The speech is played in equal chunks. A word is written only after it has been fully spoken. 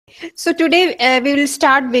So today we will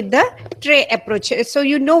start with the trait approach. So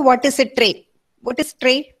you know what is a trait? What is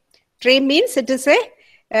trait? Trait means it is a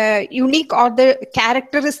unique or the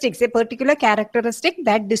characteristics, a particular characteristic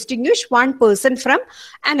that distinguish one person from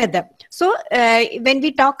another. So when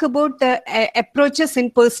we talk about the approaches in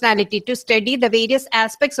personality to study the various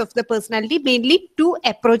aspects of the personality, mainly two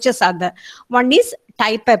approaches are there. One is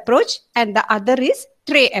type approach and the other is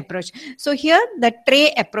trait approach. So here the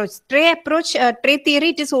trait approach, trait theory,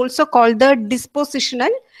 it is also called the dispositional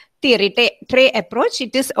theory. Trait approach,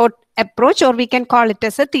 it is or approach, or we can call it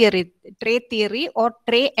as a theory. Trait theory or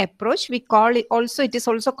trait approach, we call it also, it is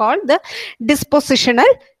also called the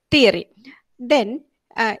dispositional theory. Then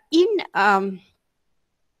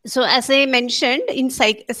so as I mentioned, in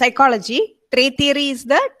psychology, trait theory is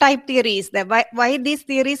the type theory is the why these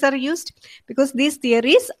theories are used, because these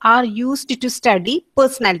theories are used to study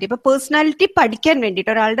personality. But personality പഠിക്കാൻ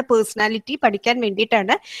വേണ്ടിയിട്ട് ഒരാളുടെ personality പഠിക്കാൻ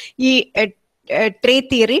വേണ്ടിയിട്ടാണ് ഈ trait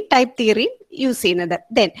theory, type theory use ചെയ്യുന്നത്.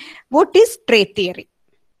 Then what is trait theory?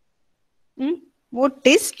 What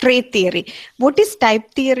is trait theory? What is type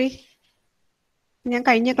theory? ഞാൻ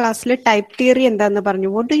കഴിഞ്ഞ ക്ലാസ്സിൽ ടൈപ്പ് തിയറി എന്താന്ന് പറഞ്ഞു.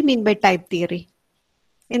 What do you mean by type theory?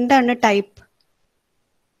 എന്താണ് ടൈപ്പ്?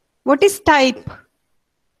 What is type?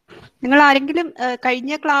 നിങ്ങൾ ആരെങ്കിലും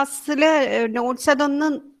കഴിഞ്ഞ ക്ലാസ്സിൽ നോട്ട്സ് അതൊന്ന്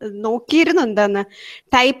നോക്കിയിരുന്നു എന്താന്ന്?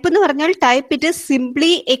 ടൈപ്പ് എന്ന് പറഞ്ഞാൽ type it is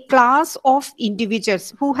simply A class of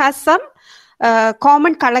individuals who has some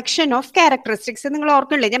common collection of characteristics. നിങ്ങൾ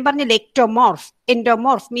ഓർക്കണില്ലേ, ഞാൻ പറഞ്ഞില്ലേ ectomorph,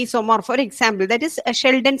 endomorph, mesomorph, for example. That is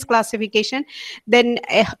Sheldon's classification. Then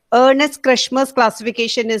Ernest Krushmer's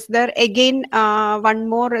classification is there. Again one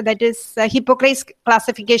more, that is Hippocrates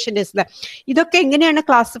classification is there. ഇതൊക്കെ എങ്ങനെയാണ്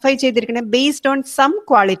classify ചെയ്തിരിക്കുന്നത്? Based on some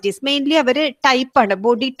qualities. Mainly അവർ ടൈപ്പാണ്,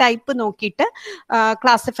 body type നോക്കിയിട്ട്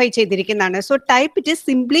classify ചെയ്തിരിക്കുന്നതാണ്. So type it is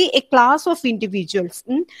simply A class of individuals,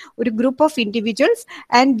 ഒരു group of individuals,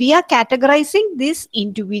 and we R categorising these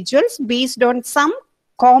individuals based on some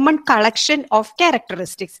common collection of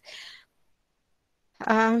characteristics.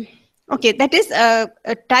 Okay, that is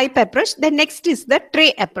a type approach. The next is the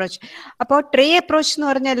trait approach. About trait approach nu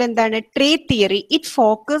parnal endana? Trait theory, it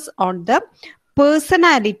focus on the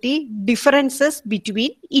personality differences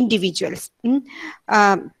between individuals.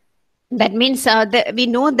 That means we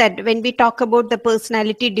know that when we talk about the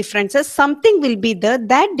personality differences, something will be there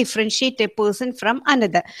that differentiate a person from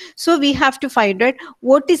another. So we have to find out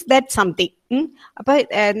what is that something. അപ്പൊ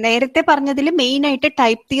നേരത്തെ പറഞ്ഞതിൽ main ആയിട്ട്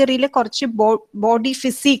type തിയറിയിൽ കുറച്ച് body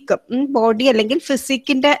physique, body അല്ലെങ്കിൽ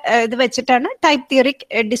ഫിസിക്കിന്റെ ഇത് വെച്ചിട്ടാണ് type theory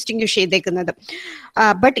distinguish ചെയ്തേക്കുന്നത്.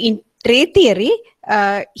 But in trait theory,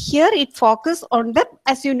 here it focuses on the,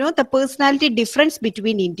 as you know, the personality difference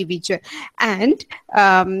between individual, and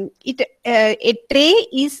a trait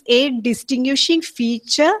is a distinguishing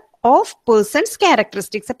feature of person's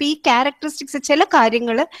characteristics. അപ്പൊ ഈ characteristics ചില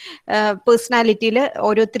കാര്യങ്ങൾ പേഴ്സണാലിറ്റിയിൽ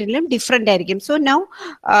ഓരോരുത്തരിലും different ആയിരിക്കും. So now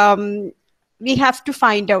we have to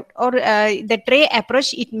find out, or the trait approach,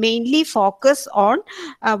 it mainly focus on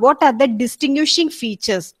what are the distinguishing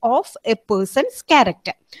features of a person's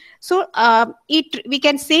character. So we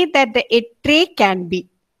can say that a trait can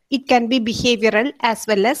be behavioral as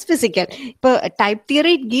well as physical. Type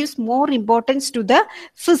theory, it gives more importance to the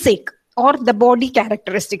physique or the body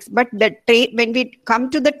characteristics, but the trait, when we come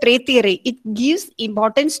to the trait theory, it gives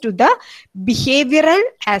importance to the behavioral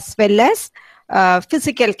as well as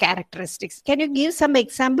physical characteristics. Can you give some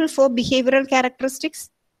example for behavioral characteristics?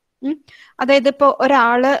 അതായത് ഇപ്പോൾ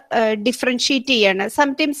ഒരാള് differentiate ചെയ്യാണ്.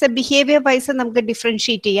 Sometimes behaviour vice നമുക്ക്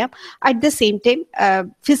differentiate ചെയ്യാം, at the same time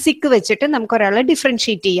physique വെച്ചിട്ട് നമുക്ക് ഒരാളെ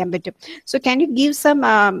differentiate ചെയ്യാൻ പറ്റും. So can you give some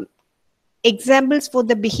examples for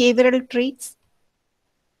the behavioural traits?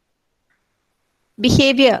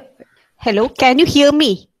 Behaviour, hello, can you here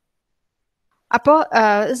me? അപ്പോ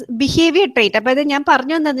ബിഹേവിയർ ട്രേറ്റ്, അപ്പൊ അത് ഞാൻ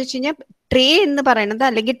പറഞ്ഞു എന്താന്ന് വെച്ച് കഴിഞ്ഞാൽ ട്രേ എന്ന് പറയുന്നത്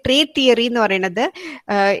അല്ലെങ്കിൽ ട്രേ തിയറി എന്ന് പറയുന്നത്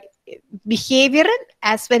behavioural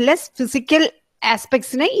as well as physical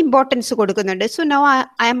ആസ്പെക്ട്സിന് importance കൊടുക്കുന്നുണ്ട്. So now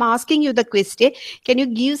I am asking you the question, can you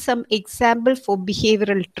give some example for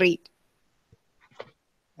behavioural trait?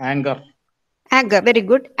 Anger, very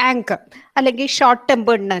good. Anger, അല്ലെങ്കിൽ short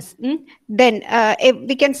ടെമ്പേർഡ്നെസ്. Then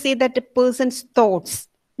we can say that a person's thoughts,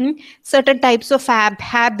 certain types of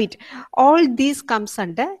habit, all these comes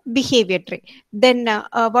under behavior trait. Then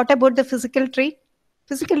what about the physical trait?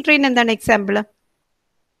 Physical trait എന്താണ് example?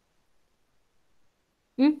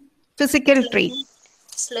 Physical trait,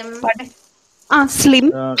 slim,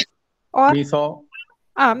 or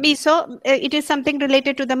It is something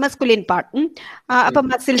related to the masculine part. Appa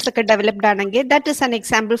muscles ഒക്കെ developed ആണെങ്കിൽ that is an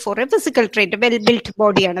example for a physical trait. Well built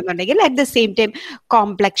body ആണെന്നുണ്ടെങ്കിൽ at the same time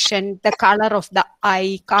complexion, the color of the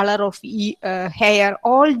eye, color of hair,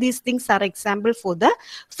 all these things are example for the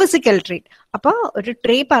physical trait. അപ്പോൾ ഒരു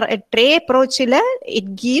tray അപ്രോച്ചിൽ it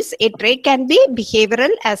gives a trait can be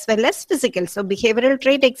behavioral as well as physical. So behavioral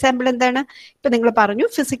trait example എന്താണ്? ഇപ്പൊ നിങ്ങൾ പറഞ്ഞു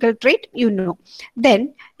physical trait, you know. Then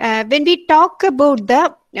when we talk about the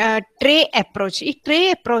trait approach, ഈ tray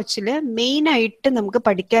അപ്രോച്ചില് main ആയിട്ട് നമുക്ക്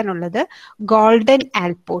പഠിക്കാനുള്ളത് golden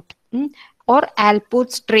Allport or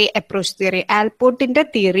Alport's tray approach theory. ആൽപോർട്ടിന്റെ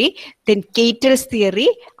theory, then Cattell's theory,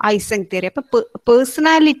 Eysenck theory. അപ്പൊ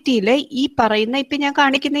പേഴ്സണാലിറ്റിയില് ഈ പറയുന്ന ഇപ്പൊ ഞാൻ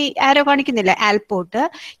ആരോ കാണിക്കുന്നില്ല, ആൽപോർട്ട്,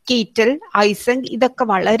 കേറ്റൽ, ഐസങ്ക്, ഇതൊക്കെ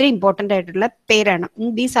വളരെ ഇമ്പോർട്ടന്റ് ആയിട്ടുള്ള പേരാണ്.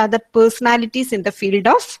 These are the personalities in the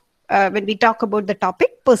field of when we talk about the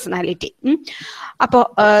topic personality.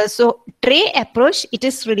 So tray approach, it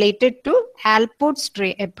is related to Alport's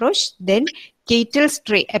tray approach, then Cattell's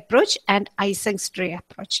tray approach and Eysenck's tray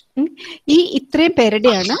approach. ഈ ഇത്രയും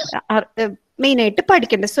പേരുടെയാണ് main ആയിട്ട്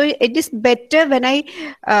പഠിക്കേണ്ടത്. So it is better when I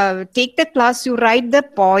take the class U write the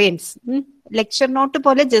points. Lecture not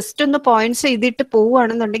പോലെ just ഒന്ന് points എഴുതിയിട്ട്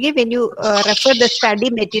പോവുകയാണെന്നുണ്ടെങ്കിൽ when you refer the study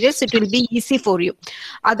materials it will be easy for you.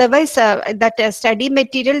 Otherwise that study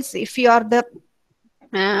materials if you are the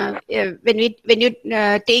when you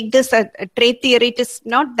take this trait theory, it is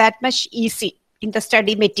not that much easy in the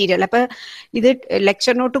study material. Appa idu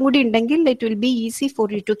lecture note koodi undengil it will be easy for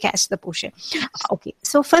you to catch the portion. Okay,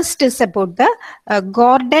 so first is about the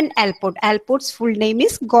Gordon Allport. Allport's full name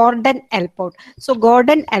is Gordon Allport. So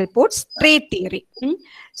Gordon Allport's trait theory.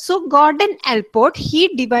 So Gordon Allport, he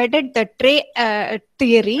divided the trait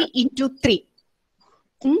theory into three.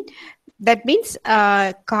 That means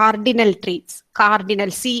cardinal traits.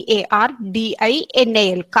 Cardinal,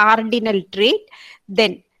 CARDINAL, cardinal trait.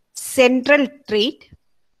 Then central trait,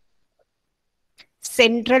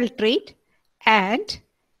 and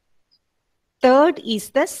third is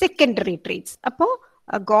the secondary traits. Appo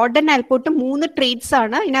Gordon Allport മൂന്ന് traits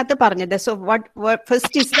ആണ് ഇതിനകത്ത് പറഞ്ഞത്. So what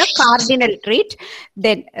first is the cardinal trait,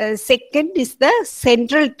 then second is the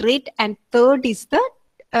central trait, and third is the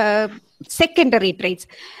secondary traits.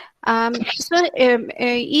 So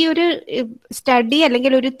ഈ ഒരു study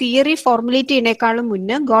അല്ലെങ്കിൽ ഒരു theory formulate ചെയ്യുന്നേക്കാളും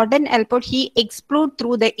മുന്നേ Gordon Allport he explored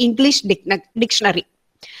through the English dictionary,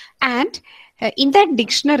 and in that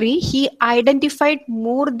dictionary he identified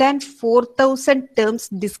more than 4,000 terms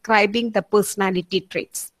describing the personality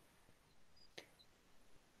traits,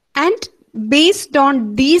 and based on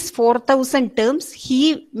these 4,000 terms he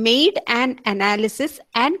made an analysis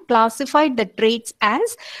and classified the traits as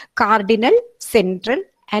cardinal, central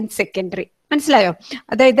and secondary. മനസ്സിലായോ?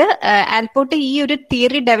 അതായത് Allport ഈ ഒരു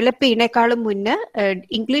theory develop ചെയ്യുന്നേക്കാളും മുന്നേ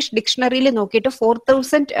English ഡിക്ഷണറിയിൽ നോക്കിയിട്ട്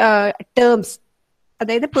 4,000 terms,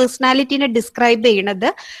 അതായത് പേഴ്സണാലിറ്റിനെ describe ചെയ്യണത്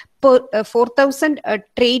 4,000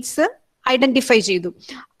 traits identify ചെയ്തു.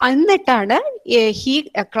 എന്നിട്ടാണ്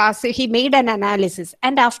he made an analysis,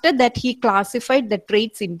 and after that he classified the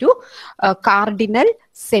traits into cardinal,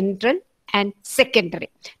 central and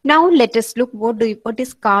secondary. Now let us look what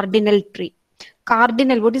is cardinal trait.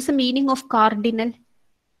 Cardinal, what is the meaning of cardinal?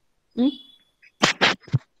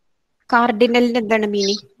 Cardinal എന്താണ്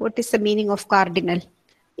meaning? What is the meaning of cardinal?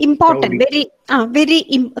 Important, very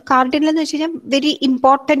cardinal എന്ന് വെച്ച് കഴിഞ്ഞാൽ very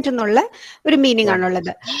important എന്നുള്ള ഒരു meaning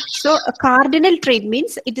ആണുള്ളത്. So cardinal trait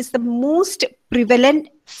means it is the most prevalent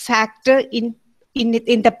factor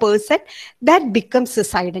in the person that becomes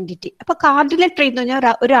his identity. അപ്പൊ cardinal trait എന്ന്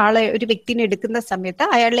പറഞ്ഞാൽ ഒരു വ്യക്തിനെ എടുക്കുന്ന സമയത്ത്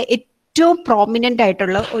അയാളുടെ ഏറ്റവും പ്രോമിനന്റ്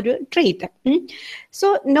ആയിട്ടുള്ള ഒരു trait. So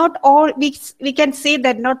not all we can say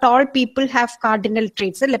that not all people have cardinal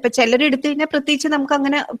traits അല്ലെ. ഇപ്പൊ ചിലർ എടുത്തു കഴിഞ്ഞാൽ പ്രത്യേകിച്ച് നമുക്ക്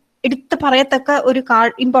അങ്ങനെ എടുത്ത് പറയത്തക്ക ഒരു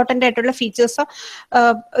ഇമ്പോർട്ടന്റ് ആയിട്ടുള്ള ഫീച്ചേഴ്സോ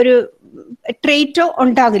ഒരു ട്രേറ്റോ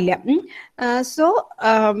ഉണ്ടാകില്ല.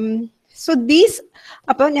 സോ ദീസ്,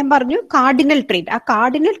 അപ്പൊ ഞാൻ പറഞ്ഞു കാർഡിനൽ ട്രേറ്റ്. ആ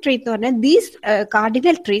കാർഡിനൽ ട്രേറ്റ് എന്ന് പറഞ്ഞാൽ these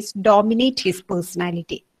cardinal traits dominate his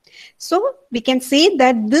personality. So we can say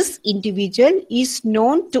that this individual is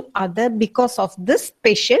known to other because of this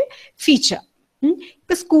special feature.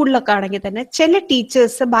 ഇപ്പൊ സ്കൂളിലൊക്കെ ആണെങ്കിൽ തന്നെ ചില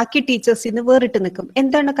ടീച്ചേഴ്സ് ബാക്കി ടീച്ചേഴ്സിന് വേറിട്ട് നിൽക്കും.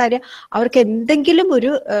 എന്താണ് കാര്യം? അവർക്ക് എന്തെങ്കിലും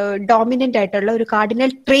ഒരു ഡോമിനന്റ് ആയിട്ടുള്ള ഒരു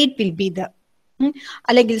cardinal trait will be the.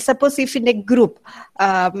 അല്ലെങ്കിൽ suppose if in A group,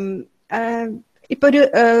 ഇപ്പൊ ഒരു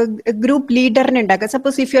ഗ്രൂപ്പ് ലീഡറിനെ ഉണ്ടാക്കുക.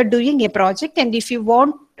 Suppose if you are doing A project and if you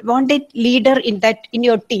want a leader in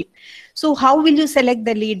your team, so how will you select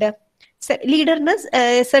the leader? Leaderness,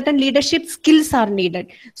 certain leadership skills are needed.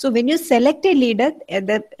 So when you select a leader,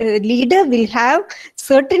 the leader will have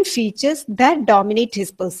certain features that dominate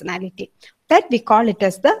his personality. that we call it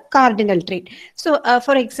as the cardinal trait. So,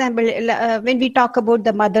 for example, when we talk about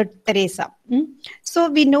the Mother Teresa, so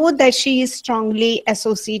we know that she is strongly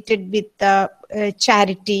associated with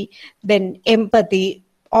charity, then empathy,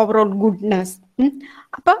 overall goodness.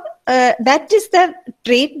 That is the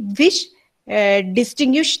trait which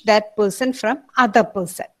distinguish that person from other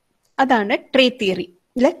person. Adana trait theory.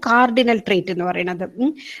 Like cardinal trait in പറയുന്നത്.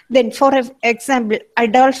 Then for example,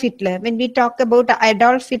 Adolf Hitler, when we talk about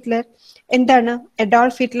Adolf Hitler, എന്താണ്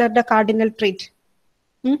Adolf Hitler's cardinal trait?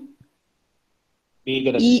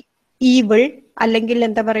 Evil അല്ലെങ്കിൽ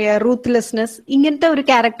എന്താ പറയാ റൂത്ത്ലെസ്നെസ്, ഇങ്ങനത്തെ ഒരു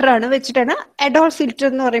ക്യാരക്ടറാണ് വെച്ചിട്ടാണ് Adolf Hitler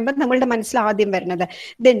എന്ന് പറയുമ്പോൾ നമ്മളുടെ മനസ്സിൽ ആദ്യം വരുന്നത്.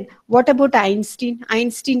 Then what about Einstein?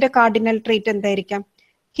 ഐൻസ്റ്റീന്റെ cardinal trait എന്തായിരിക്കാം?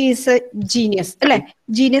 He is a genius, അല്ലെ?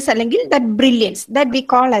 Genius അല്ലെങ്കിൽ that brilliance that we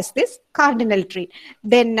call as this cardinal trait.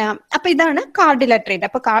 Then അപ്പൊ ഇതാണ് cardinal trait.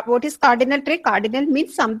 അപ്പൊ what is cardinal trait? Cardinal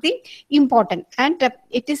means something important, and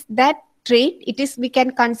it is that trait, it is, we can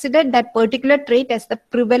consider that particular trait as the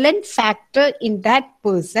prevalent factor in that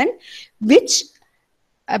person which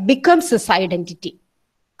becomes his identity.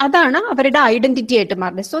 അതാണ് അവരുടെ identity ആയിട്ട്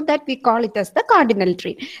മാറുന്നത്. So that we call it as the cardinal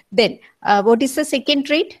trait. Then what is the second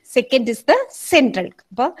trait? Second is the central.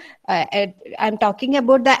 അപ്പോൾ I am talking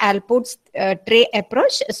about the ആൽപോർട്ട്സ് trait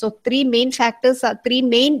approach. So three main factors, three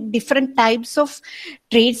main different types of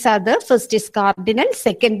traits are the first is cardinal,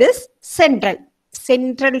 second is central.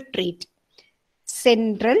 Central trait.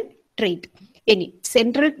 Central trait. Any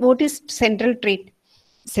central, what is central trait?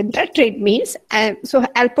 Central trait means, so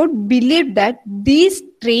Alport believed that these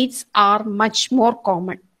traits are much more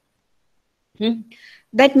common.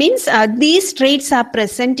 That means these traits are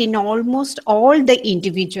present in almost all the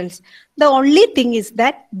individuals. The only thing is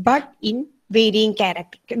that, but in varying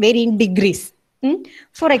character, varying degrees.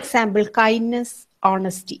 For example, kindness,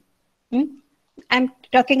 honesty. I'm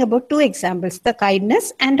talking about two examples, the kindness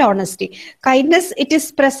and honesty. Kindness, it is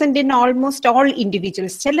present in almost all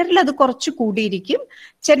individuals. ചിലരിൽ അത് കുറച്ച് കൂടിയിരിക്കും,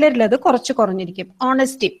 ചിലരിൽ അത് കുറച്ച് കുറഞ്ഞിരിക്കും.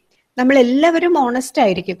 Honesty, നമ്മൾ എല്ലാവരും honest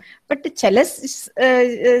ആയിരിക്കും. But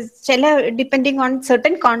ചില depending on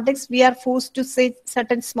certain context we are forced to say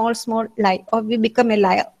certain small lie or we become a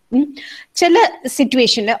liar. ചില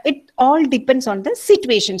സിറ്റുവേഷനിൽ it all depends on the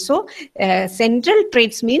situation. So central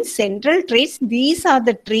traits means central traits, these are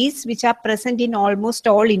the traits which are present in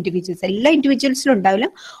almost all individuals. എല്ലാ ഇൻഡിവിജ്വൽസിലും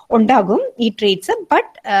ഉണ്ടാകും ഈ traits,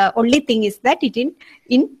 but only thing is that it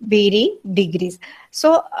in varying degrees.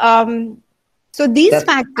 So these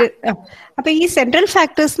factors, അപ്പൊ ഈ central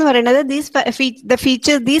factors എന്ന് പറയുന്നത്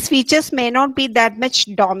these features may not be that much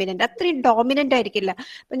dominant. അത്രയും dominant ആയിരിക്കില്ല.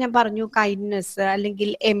 ഇപ്പൊ ഞാൻ പറഞ്ഞു കൈൻഡ്നെസ് അല്ലെങ്കിൽ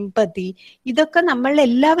എംപതി, ഇതൊക്കെ നമ്മൾ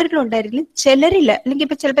എല്ലാവരിലും ഉണ്ടായിരിക്കും. ചിലരില്ല, അല്ലെങ്കിൽ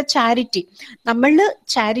ഇപ്പൊ ചിലപ്പോ ചാരിറ്റി, നമ്മളില്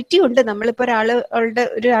ചാരിറ്റി ഉണ്ട്. നമ്മളിപ്പോ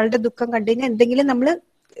ഒരാളുടെ ദുഃഖം കണ്ടു കഴിഞ്ഞാൽ എന്തെങ്കിലും നമ്മൾ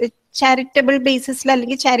ചാരിറ്റബിൾ ബേസിസിൽ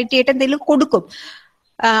അല്ലെങ്കിൽ ചാരിറ്റി ആയിട്ട് എന്തെങ്കിലും കൊടുക്കും.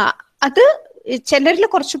 അത് ചിലരിൽ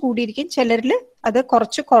കുറച്ച് കൂടിയിരിക്കും, ചിലരിൽ അത്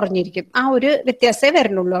കുറച്ച് കുറഞ്ഞിരിക്കും. ആ ഒരു വ്യത്യാസമേ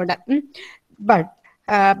വരുന്നുള്ളൂ അവിടെ.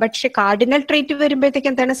 പക്ഷെ കാർഡിനൽ ട്രേറ്റ് വരുമ്പോഴത്തേക്ക്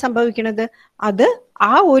എന്താണ് സംഭവിക്കുന്നത്? അത്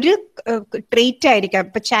ആ ഒരു ട്രേറ്റ് ആയിരിക്കാം.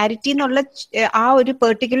 ഇപ്പൊ ചാരിറ്റി എന്നുള്ള ആ ഒരു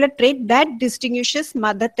particular trait that ഡിസ്റ്റിങ്വിഷസ്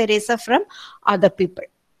mother Teresa from other people.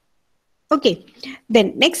 Okay, then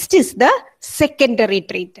next is the secondary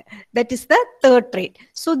trait. That is the third trait.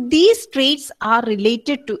 So these traits are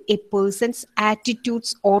related to a person's attitudes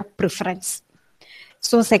or preference.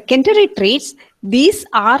 So secondary traits, these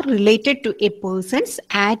are related to a person's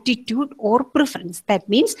attitude or preference. That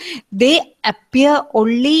means they appear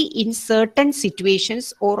only in certain situations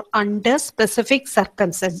or under specific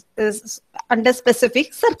circumstances.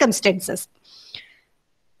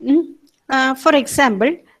 For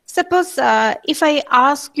example, suppose if I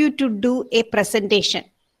ask you to do a presentation,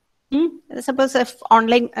 suppose if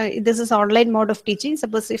online, this is online mode of teaching.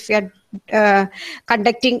 Suppose if you are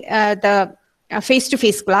conducting the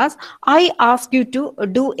face-to-face class, I ask you to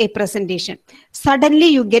do a presentation. Suddenly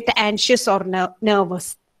you get anxious or nervous.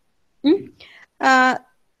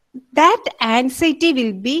 That anxiety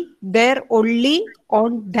will be there only on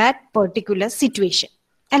that particular situation.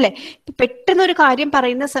 അല്ലെ? പെട്ടെന്ന് ഒരു കാര്യം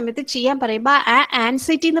പറയുന്ന സമയത്ത് ചെയ്യാൻ പറയുമ്പോൾ ആ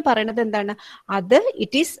anxiety എന്ന് പറയുന്നത് എന്താണ്? അത്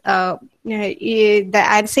it is the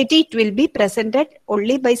anxiety it will be presented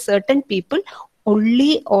only by certain people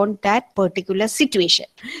only on that particular situation.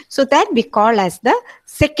 So that we call as the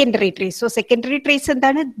secondary traits. So secondary traits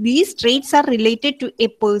endana? These traits are related to a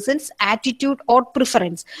person's attitude or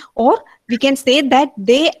preference, or we can say that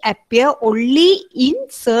they appear only in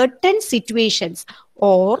certain situations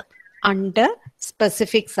or under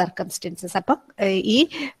specific circumstances. അപ്പം ഈ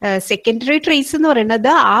secondary traits എന്ന് പറയുന്നത്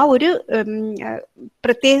ആ ഒരു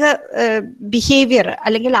പ്രത്യേക behaviour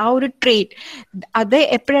അല്ലെങ്കിൽ ആ ഒരു ട്രേറ്റ് അത്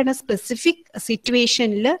എപ്പോഴാണ് സ്പെസിഫിക്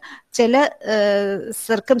സിറ്റുവേഷനിൽ ചില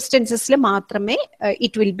സർക്കംസ്റ്റൻസസിൽ മാത്രമേ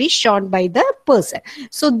it will be shown by the person.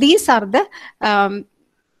 So these are the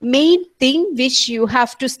main thing which you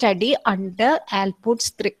have to study under Alport's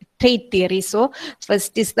trait theory. So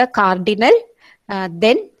first is the cardinal,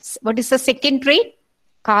 then what is the second trait?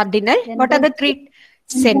 Cardinal. What are the three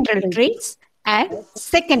central traits and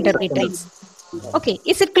secondary traits? Okay,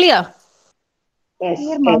 is it clear? Yes.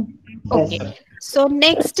 Okay. So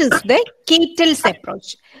next is the Cattell's approach.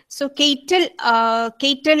 So Cattell,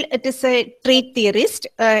 it is a trait theorist.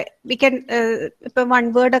 We can, one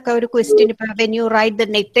word a question, when you write the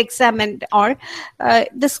NET exam and all,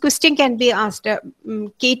 this question can be asked.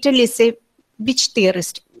 Cattell is a which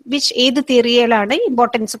theorist? Which either theory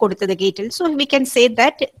importance koduthathu Cattell. So we can say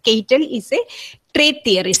that Cattell is a trait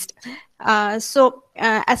theorist. So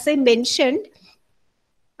as I mentioned,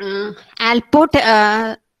 Alport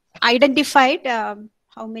identified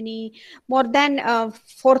how many, more than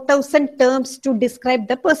 4,000 terms to describe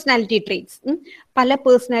the personality traits. പല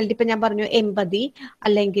personality, ഇപ്പം ഞാൻ പറഞ്ഞു എമ്പതി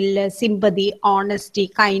അല്ലെങ്കിൽ sympathy, honesty,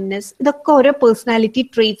 kindness, ഇതൊക്കെ ഓരോ personality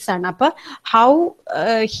traits ആണ്. അപ്പൊ how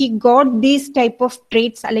he got these type of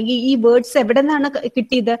traits അല്ലെങ്കിൽ ഈ വേർഡ്സ് എവിടെ നിന്നാണ്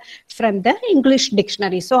കിട്ടിയത്? From the English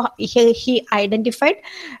dictionary. So he identified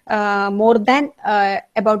more than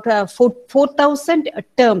about 4,000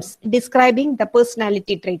 terms describing the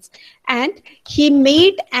personality traits, and he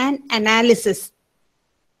made an analysis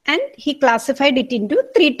and he classified it into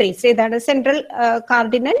 3 traits. ഏതാണ്? Central,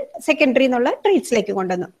 cardinal, secondary എന്നുള്ള ട്രേറ്റ്സിലേക്ക്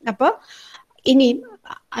കൊണ്ടുവന്നു. അപ്പൊ ഇനി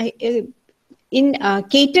in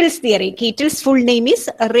Cattell's theory, Cattell's full name is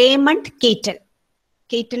Raymond Cattell.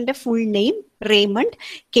 Cattell's full name Raymond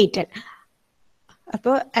Cattell.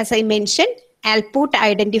 അപ്പൊ as I mentioned, Alport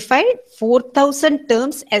identified 4,000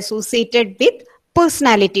 terms associated with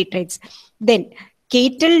personality traits. Then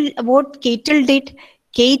Cattell, what Cattell did,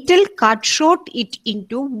 Cattell cut short it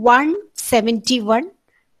into 171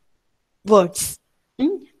 words.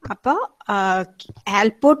 Appa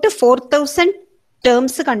Alport 4,000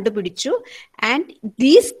 terms kandupidichu, and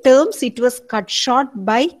these terms it was cut short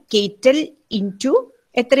by Cattell into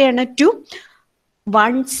etrayana to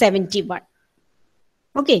 171.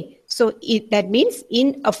 Okay, so that means in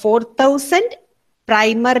a 4,000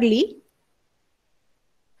 primarily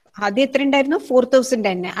ആദ്യം എത്ര ഉണ്ടായിരുന്നു? 4,000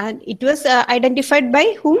 തന്നെ. And it was identified by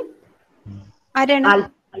whom? ആരാണ്?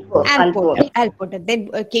 Alport. Then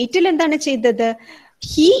Cattell എന്താണ് ചെയ്തത്?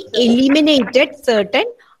 He eliminated certain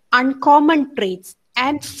uncommon traits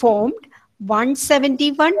and formed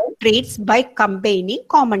 171 traits by combining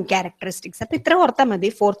common characteristics. അപ്പൊ ഇത്ര ഓർത്താൽ മതി.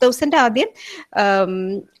 4,000 ആദ്യം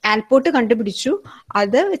ആൽപോർട്ട് കണ്ടുപിടിച്ചു.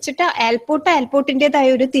 അത് വെച്ചിട്ട് ആൽപോർട്ടിൻ്റെതായ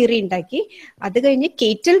ഒരു തിയറി ഉണ്ടാക്കി. അത് കഴിഞ്ഞ്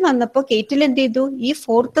കേറ്റൽ വന്നപ്പോൾ കേറ്റൽ എന്ത് ചെയ്തു? ഈ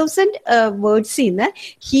 4,000 വേർഡ്സിൽ നിന്ന്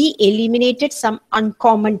he eliminated some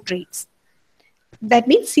uncommon traits. That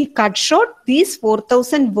means he cut short these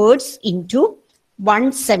 4,000 words into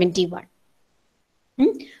 171.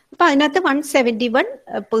 അപ്പൊ അതിനകത്ത് 171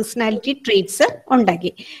 പേഴ്സണാലിറ്റി ട്രേറ്റ്സ്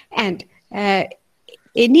ഉണ്ടാക്കി. ആൻഡ്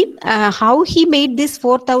ഇനി how he made this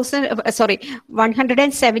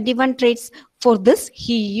 171 traits? For this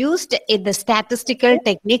he used the statistical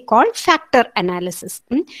technique called factor analysis.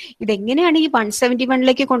 ഇതെങ്ങനെയാണ് ഈ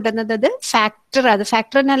 171ലേക്ക് കൊണ്ടുവന്നത്?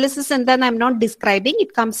 factor analysis എന്താന്ന് I'm not describing.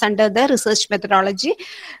 It comes under the research methodology.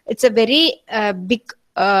 It's a very big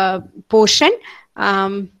portion.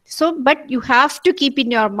 So, but you have to keep in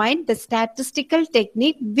your mind the statistical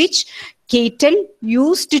technique which Cattell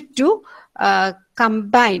used to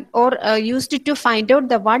combine or used to find out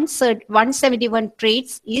the 171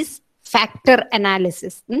 traits is factor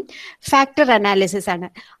analysis. Factor analysis ആണ്.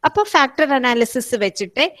 അപ്പോൾ factor analysis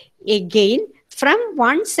വെച്ചിട്ട് again from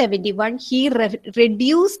 171 he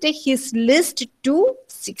reduced his list to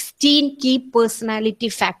 16 key personality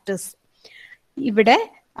factors. ഇവിടെ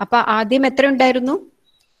അപ്പൊ ആദ്യം എത്ര ഉണ്ടായിരുന്നു?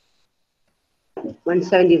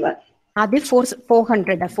 171. ആദ്യം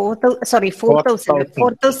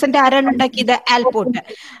 4,000 ആരാണ് ഉണ്ടാക്കിയത്? ആൽപോർട്ട്.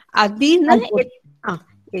 അതിന്ന്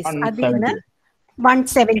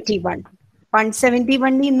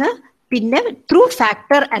 171 പിന്നെ through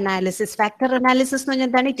factor analysis. Factor analysis എന്ന് പറഞ്ഞാൽ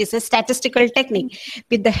എന്താണ്? It is A statistical technique.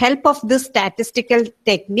 With the help of this statistical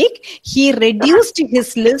technique he reduced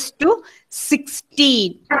his list to 16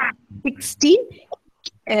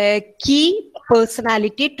 key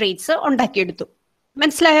personality traits ഉണ്ടാക്കിയെടുത്തു.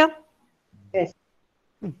 മനസ്സിലായോ?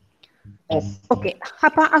 ഓക്കെ,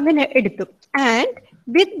 അപ്പൊ അങ്ങനെ എടുത്തു. And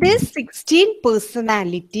with this 16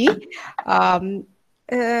 personality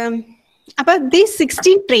About these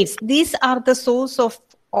 16 traits, these are the source of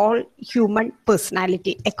all human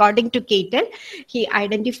personality. According to Caton, he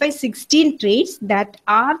identifies 16 traits that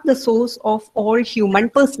are the source of all human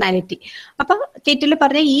personality. അപ്പോൾ കേറ്റിൽ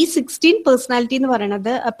പറഞ്ഞ ഈ 16 personality എന്ന്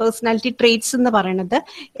പറയുന്നത് personality traits എന്ന് പറയുന്നത്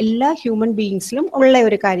എല്ലാ human ബീയിങ്സിലും ഉള്ള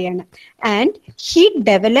ഒരു കാര്യമാണ്. And he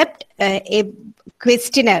developed A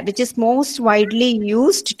questionnaire which is most widely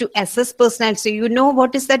used to assess personality. So you know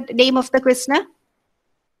what is the name of the questionnaire?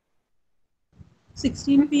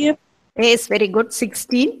 16 PF. Yes, very good.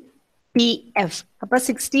 16 PF. അപ്പോൾ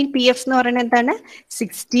 16 PF എന്ന് പറയുന്നത് എന്താണ്?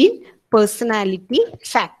 16 പേഴ്സണാലിറ്റി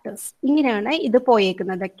ഫാക്ടേഴ്സ്. ഇങ്ങനെയാണ് ഇത്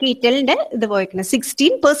പോയേക്കുന്നത്. കേറ്റലിന്റെ ഇത് പോയേക്കുന്നത്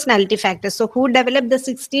 16 personality factors. So who developed the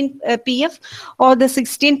 16 PF or the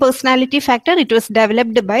 16 personality factor? It was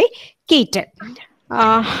developed by Caton.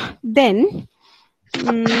 Then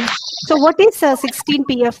so what is 16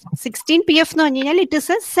 PF? 16 PF എന്ന് പറഞ്ഞു കഴിഞ്ഞാൽ it is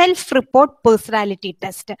a self-report personality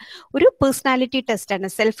test. ഒരു പേഴ്സണാലിറ്റി ടെസ്റ്റ് ആണ്.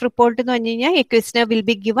 Self report എന്ന് പറഞ്ഞു കഴിഞ്ഞാൽ a questionnaire will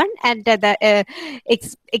be given and the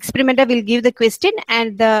experimenter will give the question and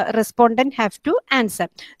the respondent have to answer.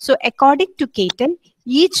 So according to Caton,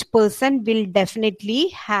 each person will definitely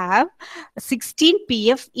have 16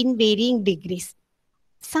 PF in varying degrees.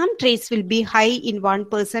 Some traits will be high in one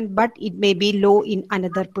person but it may be low in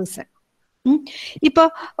another person. ഇപ്പൊ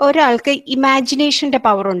ഒരാൾക്ക് ഇമാജിനേഷന്റെ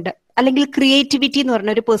power ഉണ്ട്, അല്ലെങ്കിൽ creativity എന്ന്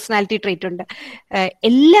പറഞ്ഞ ഒരു personality trait ഉണ്ട്.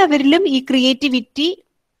 എല്ലാവരിലും ഈ ക്രിയേറ്റിവിറ്റി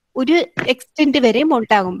ഒരു എക്സ്റ്റെന്റ് വരെയും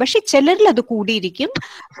ഉണ്ടാകും. പക്ഷെ ചിലരിൽ അത് കൂടിയിരിക്കും,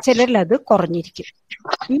 ചിലരിൽ അത് കുറഞ്ഞിരിക്കും.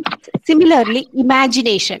 സിമിലർലി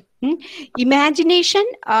ഇമാജിനേഷൻ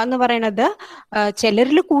എന്ന് പറയുന്നത്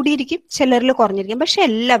ചിലരിൽ കൂടിയിരിക്കും, ചിലരിൽ കുറഞ്ഞിരിക്കും, പക്ഷെ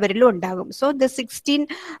എല്ലാവരിലും ഉണ്ടാകും. സോ ദ 16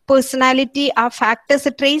 പേഴ്സണാലിറ്റി ആ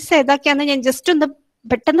ഫാക്ടേഴ്സ് ട്രേസ് ഏതൊക്കെയാന്ന് ഞാൻ ജസ്റ്റ് ഒന്ന്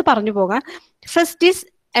പെട്ടെന്ന് പറഞ്ഞു പോകാം. First is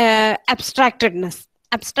അബ്സ്ട്രാക്റ്റഡ്നെസ്.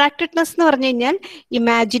 അബ്സ്ട്രാക്റ്റഡ്നെസ് എന്ന് പറഞ്ഞു കഴിഞ്ഞാൽ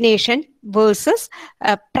ഇമാജിനേഷൻ വേഴ്സസ്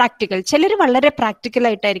പ്രാക്ടിക്കൽ. ചിലർ വളരെ പ്രാക്ടിക്കൽ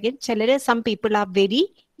ആയിട്ടായിരിക്കും, ചിലർ some people are very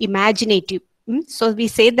imaginative. So we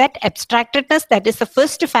say that abstractedness, that is the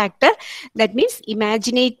first factor. That means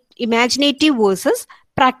imaginative versus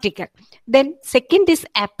practical. Then second is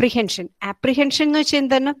apprehension. Apprehension എന്ന് വെച്ചാൽ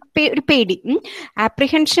എന്താണ്? ഒരു പേടി.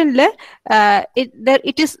 Apprehensionല്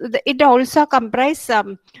it also comprise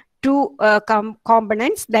two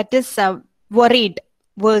components, that is worried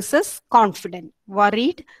versus confident.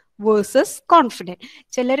 Worried versus confident.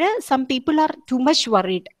 ചിലര് some people are too much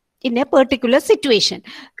worried in a particular situation.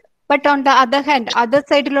 But on the other hand, other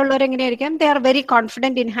side ഉള്ളവർ എങ്ങനെയായിരിക്കും? They are very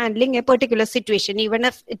confident in handling a particular situation. Even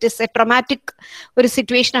if it is a traumatic ഒരു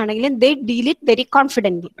situation ആണെങ്കിലും they deal it very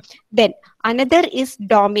confidently. Then another is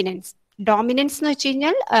dominance. Dominance എന്ന് വെച്ച്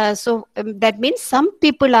കഴിഞ്ഞാൽ so that means some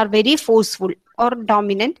people are very forceful or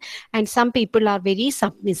dominant and some people are very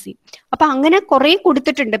submissive. അപ്പൊ അങ്ങനെ കുറെ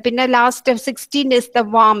കൊടുത്തിട്ടുണ്ട്. പിന്നെ last 16 is the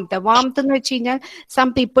warmth. Warmth എന്ന് വെച്ച് കഴിഞ്ഞാൽ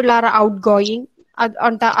some people are outgoing.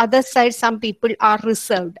 On the other side, some people are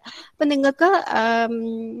reserved. അപ്പൊ നിങ്ങൾക്ക്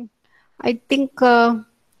ഐ തിങ്ക്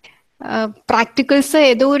പ്രാക്ടിക്കൽസ്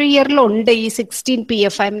ഏതോ ഒരു ഇയറിലുണ്ട് ഈ 16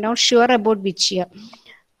 PF. I am not sure about which year.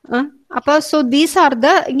 അപ്പൊ സോ ദീസ് ആർ ദ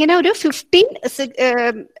ഇങ്ങനെ ഒരു 15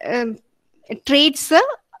 ട്രേറ്റ്സ്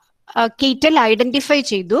കേറ്റൽ ഐഡന്റിഫൈ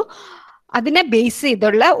ചെയ്തു. അതിനെ ബേസ്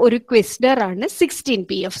ചെയ്തുള്ള ഒരു ക്വസ്റ്റ്യർ ആണ് 16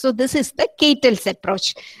 PF. So this is the കേറ്റൽസ്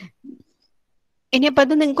approach. ഇനിയപ്പോ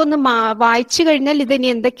അത് നിങ്ങൾക്കൊന്ന് വായിച്ചു കഴിഞ്ഞാൽ ഇതിനി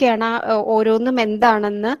എന്തൊക്കെയാണ് ഓരോന്നും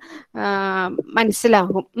എന്താണെന്ന്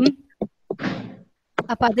മനസ്സിലാകും.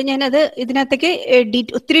 അപ്പൊ അത് ഞാനത് ഇതിനകത്തേക്ക്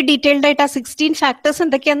ഒത്തിരി ഡീറ്റെയിൽഡ് ആയിട്ട് ആ 16 ഫാക്ടേഴ്സ്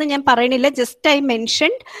എന്തൊക്കെയാന്ന് ഞാൻ പറയണില്ല. Just I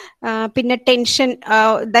mention. പിന്നെ tension,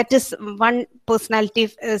 that is one personality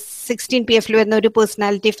 16 PF വരുന്ന ഒരു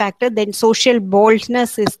personality factor. Then social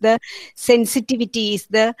boldness is the, sensitivity is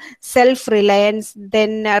the, self Reliance,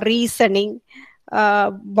 then reasoning,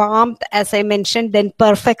 warmth as I mentioned, then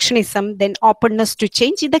perfectionism, then openness to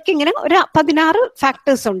change. ഇതൊക്കെ ഇങ്ങനെ ഒരു 16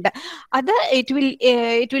 factors ഉണ്ട്. അത് it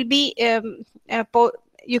will be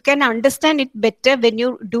you can understand it better when you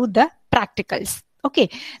do the practicals. Okay,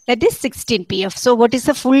 that is 16 PF. So what is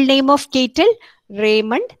the full name of Caton?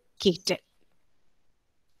 Raymond Caton.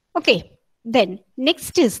 Okay, then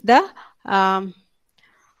next is the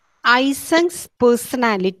Eysenck's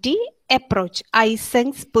personality approach.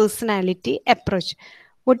 Eysenck's personality approach.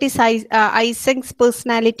 What is Eysenck's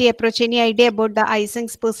personality approach? Any idea about the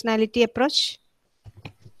Eysenck's personality approach?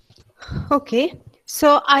 Okay, so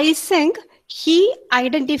Eysenck, he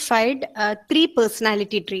identified 3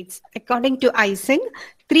 personality traits. According to Eysenck,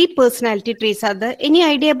 3 personality traits are there. Any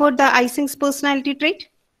idea about the Eysenck's personality trait?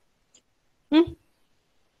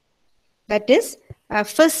 That is,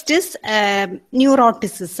 first is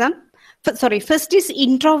neuroticism. First is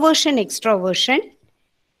introversion, extroversion.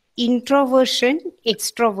 Introversion,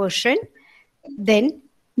 extroversion. Then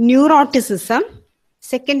neuroticism.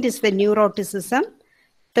 Second is the neuroticism.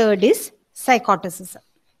 Third is psychoticism.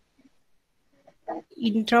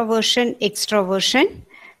 Introversion, extroversion,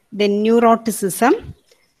 then neuroticism,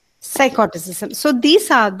 psychoticism. So these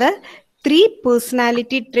are the 3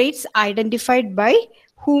 personality traits identified by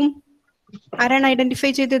whom? Aran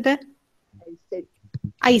identify cheythathu?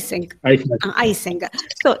 Eysenck. Eysenck.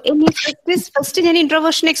 So first ഞാൻ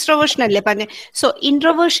introversion extroversion അല്ലേ പറഞ്ഞേ. So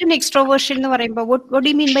introversion extroversion എന്ന് പറയുമ്പോൾ what do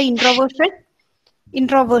you mean by introversion?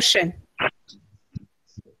 Introversion.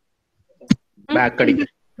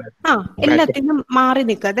 എല്ലാത്തിനും മാറി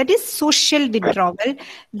നിൽക്കുക. That is social withdrawal.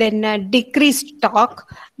 Then decreased talk.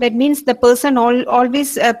 That means the person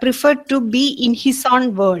always preferred to be in his own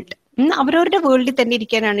world. അവരവരുടെ വേൾഡിൽ തന്നെ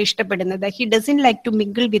ഇരിക്കാനാണ് ഇഷ്ടപ്പെടുന്നത്. He doesn't like to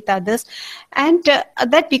mingle with others, and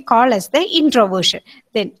that we call as the introversion.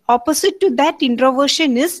 Then opposite to that introversion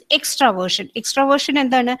is extraversion. Extraversion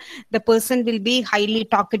എന്താണ്? The person will be highly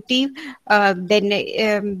talkative. Then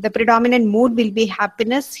the predominant mood will be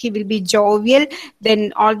happiness. He will be jovial. Then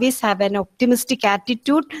always have an optimistic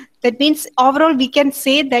attitude. That means overall we can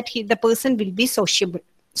say that the person will be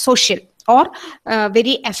social or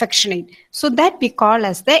very affectionate. So that we call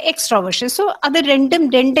as the extroversion. So other random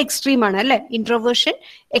extreme ആണ് introversion,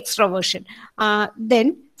 extroversion. Then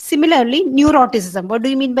similarly neuroticism. What do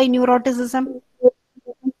you mean by neuroticism?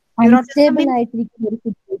 Unstable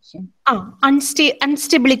situation.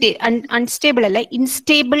 Instability. Unstable അല്ല,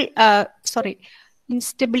 instable. Sorry.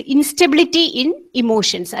 Instability in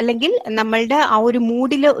emotions, അല്ലെങ്കിൽ നമ്മളുടെ ആ ഒരു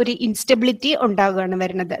മൂഡിൽ ഒരു instability ഉണ്ടാകുകയാണ്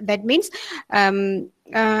വരുന്നത്. That means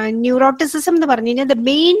neuroticism എന്ന് പറഞ്ഞു കഴിഞ്ഞാൽ the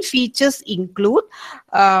main features include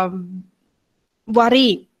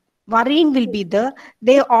worrying will be there.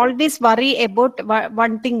 They always worry about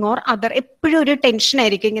one thing or other. എപ്പോഴും ഒരു ടെൻഷൻ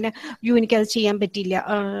ആയിരിക്കും. ഇങ്ങനെ എനിക്കത് ചെയ്യാൻ പറ്റില്ല.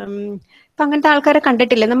 അപ്പൊ അങ്ങനത്തെ ആൾക്കാരെ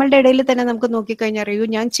കണ്ടിട്ടില്ല നമ്മളുടെ ഇടയിൽ തന്നെ. നമുക്ക് നോക്കിക്കഴിഞ്ഞാൽ അറിയൂ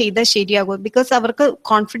ഞാൻ ചെയ്താൽ ശരിയാകും. ബിക്കോസ് അവർക്ക്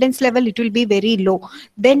confidence level it will be very low.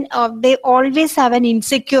 Then they always have an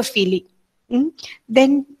insecure feeling.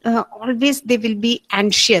 Then always they will be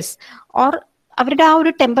anxious, or അവരുടെ ആ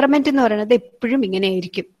ഒരു ടെമ്പറമെന്റ് എന്ന് പറയുന്നത് എപ്പോഴും ഇങ്ങനെ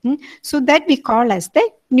ആയിരിക്കും. So that we call as the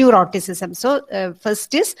neuroticism. So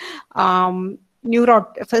first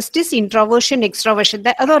is introversion, extroversion.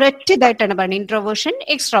 അത് ഒരൊറ്റ ഇതായിട്ടാണ് പറയുന്നത്, introversion,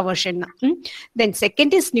 extroversion. Then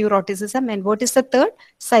second is neuroticism. And what is the third?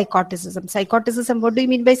 സൈക്കോട്ടിസിസം. സൈക്കോട്ടിസിസം, what do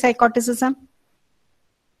you mean by സൈക്കോട്ടിസിസം?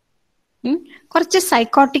 കുറച്ച്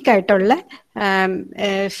സൈക്കോട്ടിക് ആയിട്ടുള്ള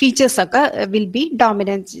ഫീച്ചേഴ്സ് ഒക്കെ വിൽ ബി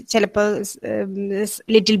ഡോമിനൻറ്റ്. ചിലപ്പോൾ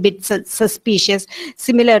little bit suspicious.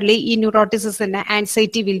 Similarly ഈ ന്യൂറോട്ടിസിന്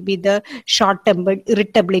anxiety will be the short tempered,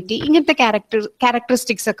 irritability, ഇങ്ങനത്തെ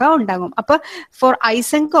characteristics ഒക്കെ ഉണ്ടാകും. അപ്പൊ four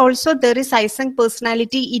ഐസങ്ക് also there is ഐസങ്ക്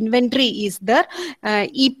personality inventory is there.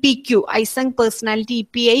 EPQ, ഐസങ്ക് personality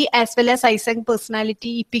EPI as well as ഐസങ്ക്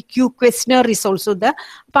personality EPQ questioner is also there.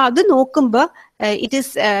 അപ്പൊ അത് നോക്കുമ്പോൾ it is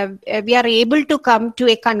we are able to come to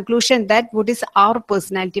a conclusion that what is our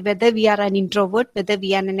personality, whether we are an introvert, whether we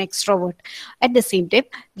are an extrovert. At the same time,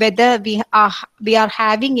 whether we are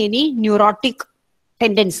having any neurotic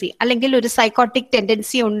tendency അല്ലെങ്കിൽ ഒരു psychotic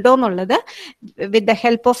tendency ഉണ്ടോ എന്നുള്ളത് with the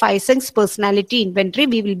help of Eysenck's personality inventory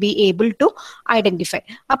we will be able to identify.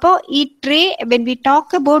 അപ്പോൾ ഈ tray, when we talk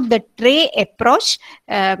about the tray approach,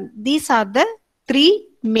 these are the 3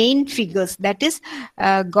 main figures. That is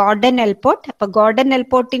Gordon-Elport.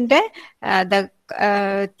 Gordon-Elport in the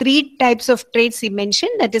 3 types of traits he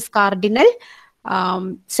mentioned, that is cardinal,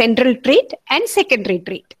 central trait and secondary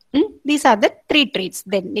trait. These are the 3 traits.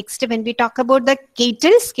 Then next, when we talk about the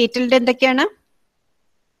Cattles, എന്തൊക്കെയാണ്?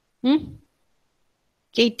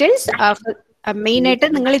 Cattles main ആയിട്ട്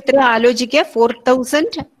നിങ്ങൾ ഇത്ര ആലോചിക്കുക,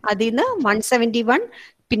 4000 അതിന്ന് 171.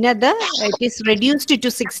 It is reduced to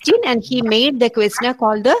 16, and he made the questionnaire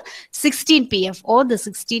called the 16PF, or the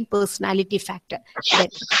 16 personality factor. Then,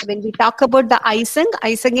 when we talk about the Eysenck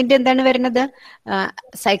എന്താണ് വരുന്നത്?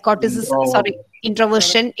 Psychoticism,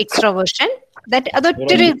 introversion, extroversion. That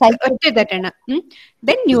അതൊറ്റ.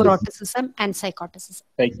 Then neuroticism and psychoticism.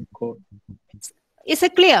 Is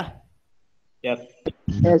it clear? Yes,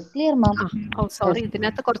 clear, ma'am. Oh, sorry,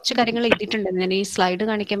 ഇതിനകത്ത് കുറച്ച് കാര്യങ്ങൾ എഴുതിയിട്ടുണ്ട്, ഞാൻ ഈ slide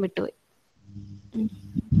കാണിക്കാൻ വിട്ടുപോയി.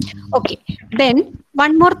 Okay, then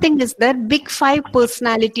one more thing is the big 5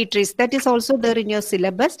 personality traits. That is also there in your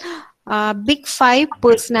syllabus. Big 5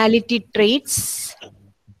 personality traits.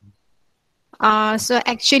 So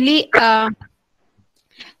actually,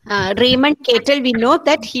 Raymond Cattell, we know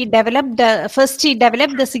that he developed the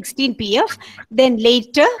 16PF. Then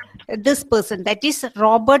later, this person, that is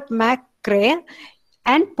Robert McCrae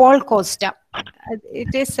and Paul Costa.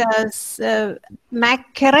 It is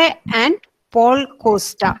McCrae and Paul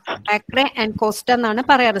cost, ബാക്രെ and cost എന്നാണ്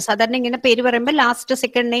പറയാറ്. സാധാരണ ഇങ്ങനെ പേര് പറയുമ്പോൾ last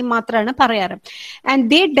second name മാത്രമാണ് പറയാറ്. And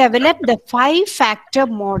they develop the 5-factor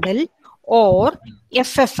model or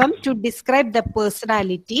FFM to describe the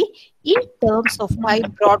personality in terms of 5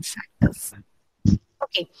 broad factors.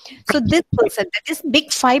 Okay, so this person, that is big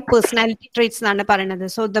 5 personality traits എന്നാണ് പറയുന്നത്.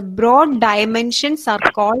 So the broad dimensions are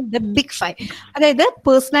called the big 5. അതായത്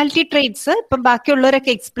personality traits ഇപ്പൊ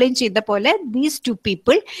ബാക്കിയുള്ളവരൊക്കെ explain ചെയ്ത പോലെ these two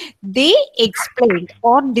people, they explained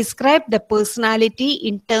or described the personality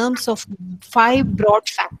in terms of 5 broad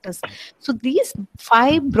factors. So these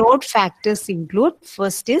 5 broad factors include,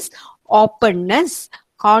 first is openness,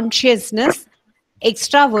 consciousness,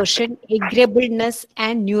 extraversion, agreeableness,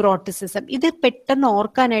 and neuroticism. ഇത് പെട്ടെന്ന്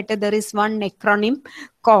ഓർക്കാനായിട്ട് there is one acronym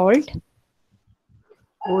called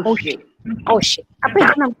OSHA. OSHA. അപ്പൊ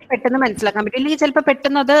ഇത് നമുക്ക് പെട്ടെന്ന് മനസ്സിലാക്കാൻ പറ്റും. ഇല്ലെങ്കിൽ ചിലപ്പോൾ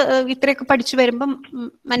പെട്ടെന്ന് അത് ഇത്രയൊക്കെ പഠിച്ചു വരുമ്പം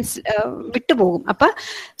വിട്ടുപോകും. അപ്പൊ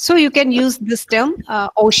so you can use this term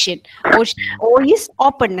OSHA. O is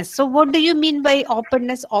openness. So what do you mean by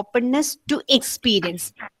openness? Openness to experience.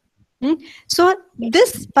 So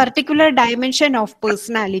this particular dimension of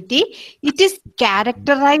personality, it is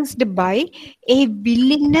characterized by a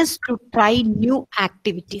willingness to try new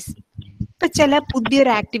activities. ഇപ്പൊ ചില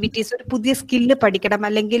പുതിയൊരു activities, ഒരു പുതിയ skill പഠിക്കണം,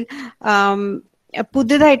 അല്ലെങ്കിൽ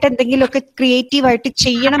പുതുതായിട്ട് എന്തെങ്കിലുമൊക്കെ creative ആയിട്ട്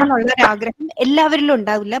ചെയ്യണം എന്നുള്ള ഒരു ആഗ്രഹം എല്ലാവരിലും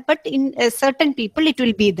ഉണ്ടാവില്ല. But in certain people it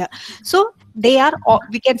will be there. So they are,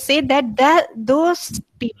 we can say that those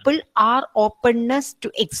people are openness to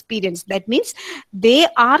experience. That means they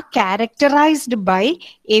are characterized by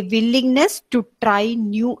a willingness to try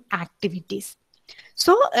new activities.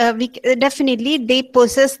 So we definitely they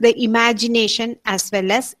possess the imagination as well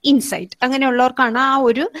as insight. അങ്ങനെയുള്ളവർക്കാണ് ആ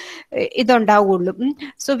ഒരു ഇതുണ്ടാവുള്ളൂ.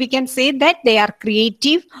 So we can say that they are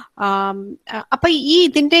creative. അപ്പൊ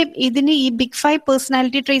ഇതിന് ഈ big 5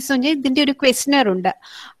 personality traits പറഞ്ഞാൽ ഇതിന്റെ ഒരു questionnaire ഉണ്ട്.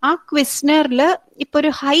 ആ ക്വസ്റ്റ്യനറിൽ ഇപ്പൊ ഒരു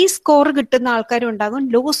ഹൈ സ്കോർ കിട്ടുന്ന ആൾക്കാരും ഉണ്ടാകും,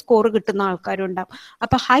 ലോ സ്കോർ കിട്ടുന്ന ആൾക്കാരും ഉണ്ടാകും.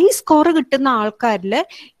 അപ്പൊ ഹൈ സ്കോർ കിട്ടുന്ന ആൾക്കാരിൽ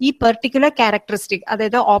ഈ പെർട്ടിക്കുലർ ക്യാരക്ടറിസ്റ്റിക്,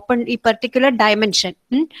 അതായത് ഈ particular dimension,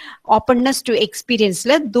 openness to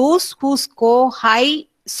എക്സ്പീരിയൻസിൽ those who score high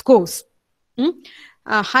scores,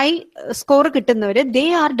 high score കിട്ടുന്നവര്, they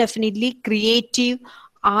are definitely creative,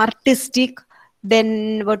 artistic, then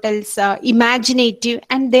what else, imaginative,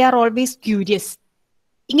 and they are always curious.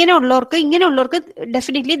 ഇങ്ങനെയുള്ളവർക്ക്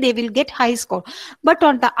definitely they will get high score. But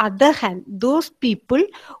on the other hand, those people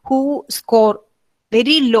who score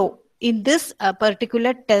very low in this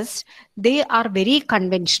particular test, they are very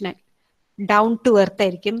conventional, down to earth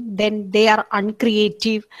ആയിരിക്കും, then they are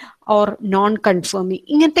uncreative or non-conforming.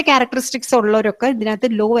 ഇങ്ങനത്തെ characteristics ഉള്ളവരൊക്കെ ഇതിനകത്ത്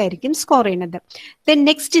law ആയിരിക്കും score ചെയ്യുന്നത്. Then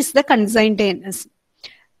next is the consignedness.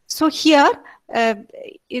 So here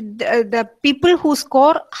the people who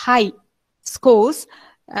score high scores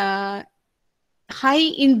high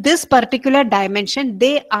in this particular dimension,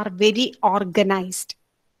 they are very organized,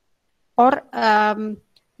 or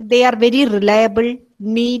they are very reliable,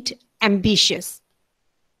 neat, ambitious.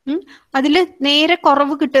 അതിൽ നേരെ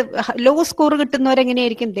കുറവ് low score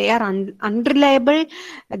കിട്ടുന്നവരെങ്ങനെയായിരിക്കും? They are unreliable,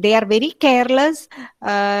 they are very careless,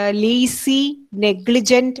 lazy,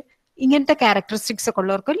 negligent. ഇങ്ങനത്തെ characteristics ഒക്കെ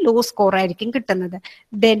ഉള്ളവർക്ക് low score ആയിരിക്കും കിട്ടുന്നത്.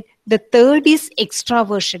 Then the third is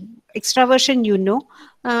extraversion. Extraversion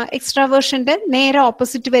എക്സ്ട്രാവേർഷന്റെ നേരെ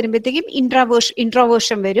opposite വരുമ്പോഴത്തേക്കും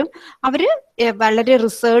ഇൻട്രോവേർഷൻ വരും. അവര് വളരെ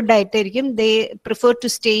റിസർവ്ഡ് ആയിട്ടായിരിക്കും, ദേ prefer to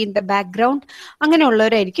stay in the background.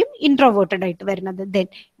 അങ്ങനെയുള്ളവരായിരിക്കും introverted ആയിട്ട് വരുന്നത്. Then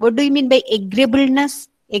what do you mean by agreeableness?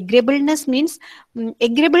 Agreeableness means,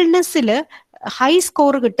 എഗ്രിയബിൾനെസ്സിൽ high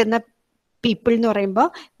score കിട്ടുന്ന പീപ്പിൾ എന്ന് പറയുമ്പോൾ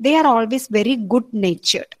they are always very good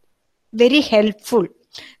natured, very helpful,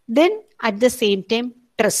 then at the same time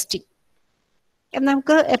trusting.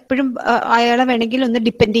 നമുക്ക് എപ്പോഴും അയാളെ വേണമെങ്കിൽ ഒന്ന്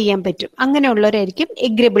ഡിപ്പെൻഡ് ചെയ്യാൻ പറ്റും. അങ്ങനെയുള്ളവരായിരിക്കും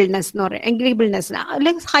എഗ്രിയബിൾനെസ് എന്ന് പറയുന്നത്. എഗ്രിയബിൾനെസ്സിന്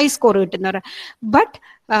അല്ലെങ്കിൽ high score കിട്ടുന്നവർ. But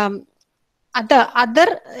other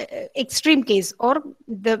extreme case, or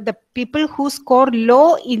the people who score low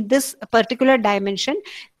in this particular dimension,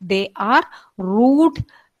 they are rude,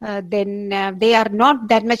 then they are not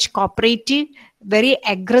that much cooperative, very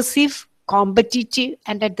aggressive, competitive,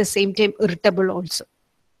 and at the same time irritable also.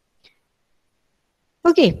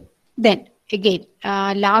 Okay, then again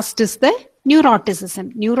last is the neuroticism.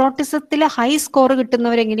 Neuroticism high score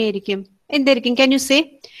കിട്ടുന്നവർ എങ്ങനെയായിരിക്കും? എന്തായിരിക്കും? Can you say?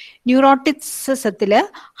 Neuroticism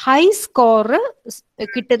high score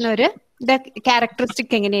കിട്ടുന്നവര്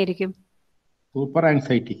characteristic എങ്ങനെയായിരിക്കും? Super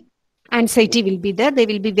anxiety. Anxiety will be there. They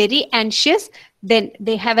will be very anxious. Then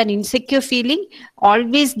they have an insecure feeling.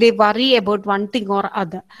 Always they worry about one thing or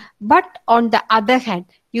other. But on the other hand,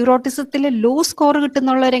 neuroticism low score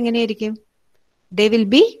കിട്ടുന്നുള്ളവർ എങ്ങനെയായിരിക്കും? They will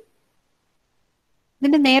be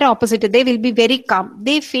Then the near opposite, they will be very calm.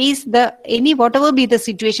 They face whatever be the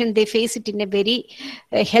situation, they face it in a very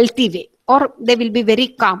healthy way, or they will be very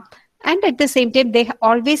calm. And at the same time, they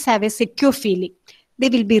always have a secure feeling. They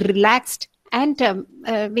will be relaxed, and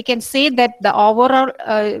we can say that the overall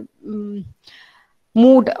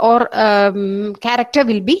mood or character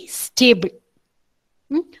will be stable.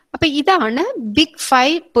 അപ്പോൾ ഇതാണ് big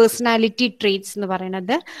 5 personality traits എന്ന്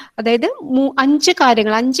പറയുന്നത്. അതായത് 5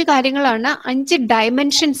 കാര്യങ്ങളാണ്, 5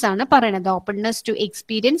 dimensions ആണ് പറയുന്നത്. Openness to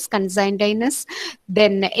experience, കൺസൈൻഡ്നെസ്,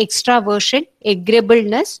 then extraversion,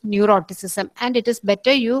 agreeableness, neuroticism. And it is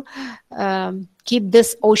better you keep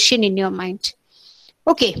this ocean in your mind.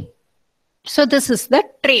 Okay, so this is the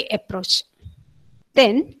trait approach.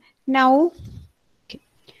 Then now, okay.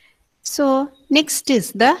 So next is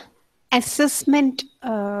the assessment.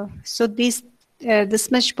 So this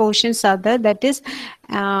much portions are there, that is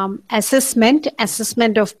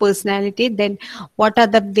assessment of personality. Then what are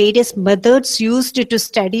the various methods used to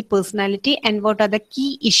study personality, and what are the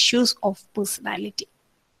key issues of personality.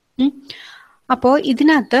 Appo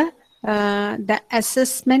idinathu the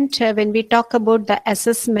assessment, when we talk about the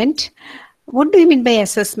assessment, what do you mean by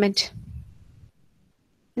assessment?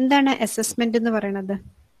 Endana assessment ennu parayanathu?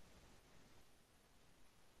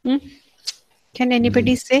 Can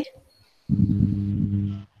anybody say?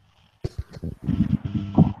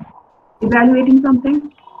 Evaluating something.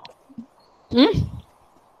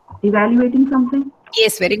 Evaluating something.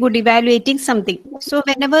 Yes, very good. Evaluating something. So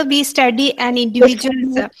whenever we study an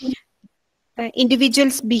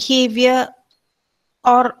individual's behavior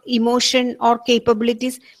or emotion or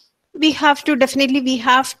capabilities, we have to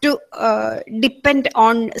depend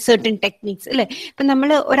on certain techniques. അല്ലേ? ഇപ്പം നമ്മൾ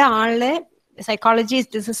ഒരാളെ, psychology is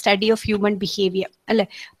this study of human behavior, അല്ലെ?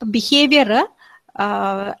 അപ്പം behaviour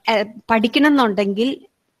പഠിക്കണം എന്നുണ്ടെങ്കിൽ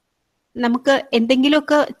നമുക്ക്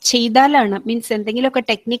എന്തെങ്കിലുമൊക്കെ ചെയ്താലാണ്, മീൻസ് എന്തെങ്കിലുമൊക്കെ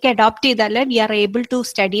ടെക്നിക്ക് അഡോപ്റ്റ് ചെയ്താൽ V are able to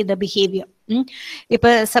study the behaviour. ഇപ്പൊ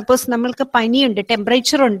സപ്പോസ് നമ്മൾക്ക് പനിയുണ്ട്,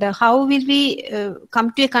 ടെമ്പറേച്ചർ ഉണ്ട്, how will we come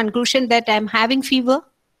to A conclusion that I M having fever?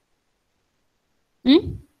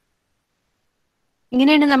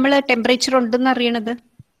 ഇങ്ങനെയാണ് നമ്മൾ ടെമ്പറേച്ചർ ഉണ്ടെന്ന് അറിയണത്.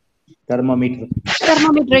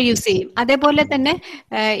 തെർമോമീറ്റർ യൂസ് ചെയ്യും. അതേപോലെ തന്നെ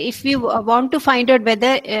if you want to find out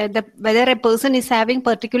whether A person is having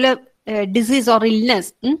particular disease or illness,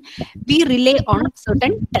 we rely on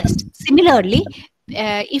certain tests. Similarly,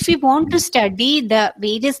 if we want to study the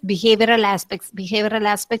various behavioral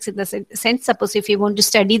aspects in the sense, suppose if we want to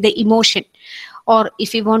study the emotion, or if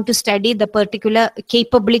we want to study the particular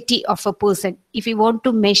capability of a person, if we want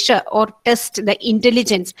to measure or test the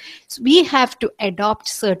intelligence, so we have to adopt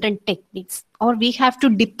certain techniques, or we have to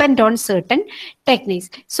depend on certain techniques.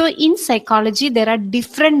 So in psychology, there are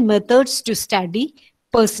different methods to study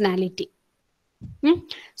personality.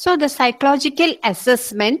 So the psychological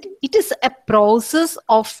assessment, it is a process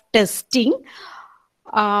of testing.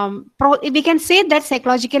 We can say that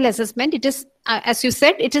psychological assessment, it is, as you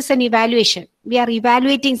said, it is an evaluation. We are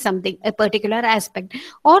evaluating something, a particular aspect,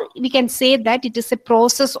 or we can say that it is a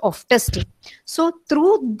process of testing. So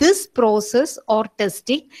through this process or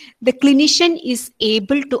testing, the clinician is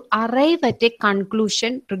able to arrive at a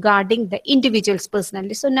conclusion regarding the individual's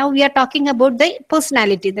personality. So now we are talking about the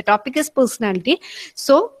personality. The topic is personality.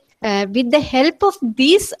 So with the help of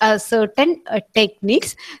these certain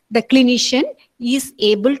techniques, the clinician is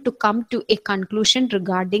able to come to a conclusion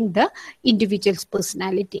regarding the individual's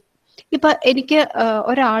personality. ഇപ്പൊ എനിക്ക്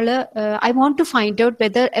ഒരാള്, I want to find out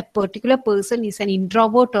whether a particular person is an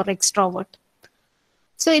introvert or extrovert.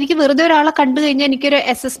 So എനിക്ക് വെറുതെ ഒരാളെ കണ്ടു കഴിഞ്ഞാൽ എനിക്കൊരു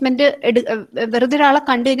assessment വെറുതെ ഒരാളെ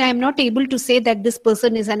കണ്ടു കഴിഞ്ഞാൽ I am not able to say that this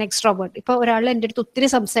person is an extrovert. ഇപ്പൊ ഒരാൾ എൻ്റെ അടുത്ത് ഒത്തിരി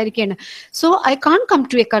സംസാരിക്കുകയാണ്, so I can't come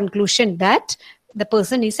to A conclusion that the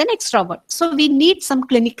person is an extrovert. So we need some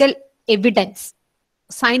clinical evidence.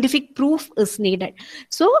 Scientific proof is needed.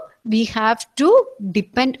 So we have to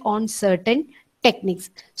depend on certain techniques.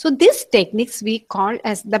 So these techniques we call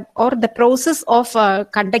as the process of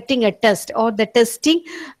conducting a test, or the testing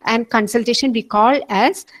and consultation we call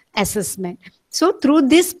as assessment. So through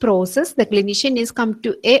this process, the clinician is come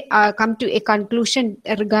to a conclusion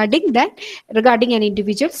regarding an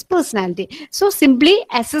individual's personality. So simply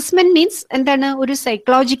assessment means endana oru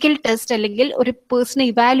psychological test allengil oru person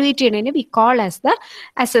evaluate cheyanane we call as the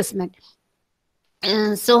assessment.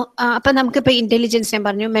 So അപ്പൊ നമുക്കിപ്പോൾ intelligence ഞാൻ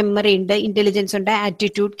പറഞ്ഞു, memory ഉണ്ട്, intelligence ഉണ്ട്,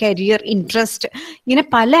 attitude, career, interest, ഇങ്ങനെ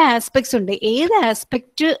പല aspects ഉണ്ട്. ഏത്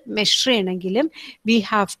ആസ്പെക്ട് മെഷർ ചെയ്യണമെങ്കിലും we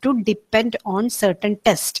have to depend on certain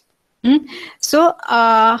test. So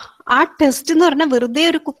ആ ടെസ്റ്റ് എന്ന് പറഞ്ഞാൽ വെറുതെ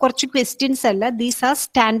ഒരു കുറച്ച് ക്വസ്റ്റ്യൻസ് അല്ല, ദീസ് ആർ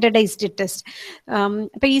സ്റ്റാൻഡർഡൈസ്ഡ് ടെസ്റ്റ്.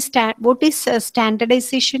 അപ്പൊ ഈ വാട്ട് ഈസ്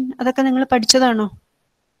സ്റ്റാൻഡർഡൈസേഷൻ, അതൊക്കെ നിങ്ങൾ പഠിച്ചതാണോ?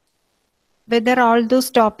 whether all those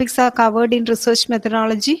topics are covered in research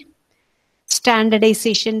methodology?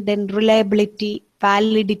 Standardization, then reliability,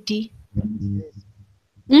 validity.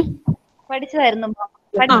 പഠിച്ചതായിരുന്നു മാം.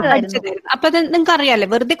 ആ, പഠിച്ചതായിരുന്നു. പഠിച്ചതായിരുന്നു. അപ്പൊ അത് നിങ്ങൾക്ക് അറിയാലോ,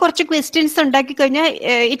 വെറുതെ കുറച്ച് ക്വസ്റ്റ്യൻസ് ഉണ്ടാക്കി കഴിഞ്ഞാൽ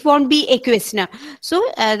it won't be A question. So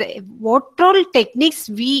what all techniques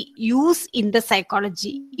we use in the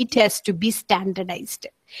psychology, it has to B standardised.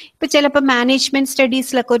 ഇപ്പൊ ചിലപ്പോൾ മാനേജ്മെന്റ്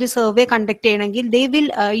സ്റ്റഡീസിലൊക്കെ ഒരു സർവേ കണ്ടക്ട് ചെയ്യണമെങ്കിൽ they will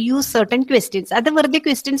use certain questions. അത് വെറുതെ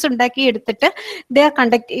ക്വസ്റ്റ്യൻസ് ഉണ്ടാക്കി എടുത്തിട്ട് they are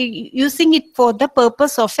conduct using it for the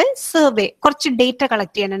purpose of A survey, കുറച്ച് data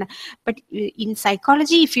collect ചെയ്യാനാണ്. But in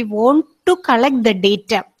psychology if you want to collect the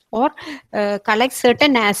data or collect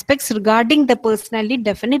certain aspects regarding the personality,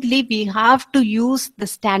 definitely we have to use the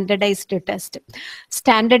standardized test.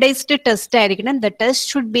 Standardized test ആയിരിക്കണം. The test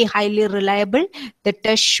should be highly reliable. The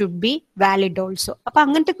test should be valid also. അപ്പൊ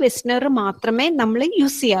അങ്ങനത്തെ questionnaire മാത്രമേ നമ്മൾ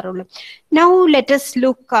use ചെയ്യാറുള്ളൂ. Now let us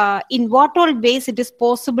look in what all ways it is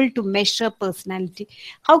possible to measure personality.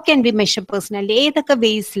 How can we measure personality? ഏതൊക്കെ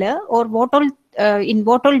വേസിൽ or what all in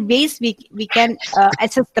what all ways we can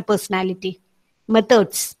assess the personality?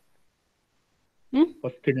 Methods.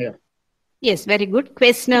 Questionnaire. Yes, very good.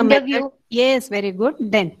 Questionnaire Interview. method. Yes, very good.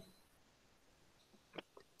 Then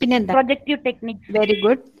പിന്നെന്താ? Projective techniques. Very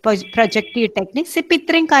good. Projective techniques. ഇപ്പൊ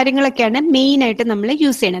ഇത്രയും കാര്യങ്ങളൊക്കെയാണ് main ആയിട്ട് നമ്മൾ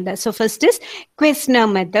use ചെയ്യണത്. So first is questionnaire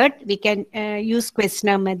method. We can use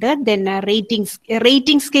questionnaire method. Then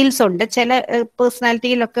rating scales ഉണ്ട് ചില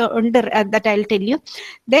പേഴ്സണാലിറ്റിയിലൊക്കെ ഉണ്ട്. That I will tell you.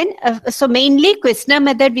 Then so mainly questionnaire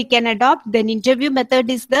method we can adopt. Then interview method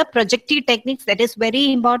is the projective techniques, that is very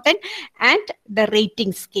important, and the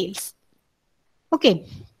rating scales. Okay.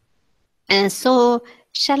 So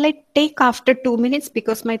shall I take after 2 minutes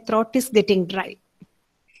because my throat is getting dry.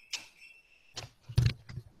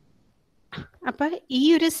 അപ്പൊ ഈ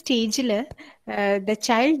ഒരു സ്റ്റേജില് the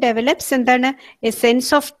child develops എന്താണ് a sense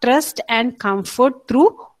of trust and comfort through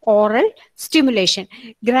oral stimulation.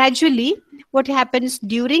 Gradually, what happens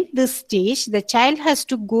during this stage, the child has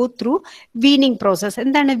to go through weaning process.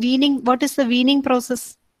 എന്താണ് weaning? What is the weaning process?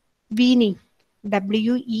 Weaning,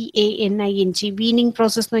 WEANING, weaning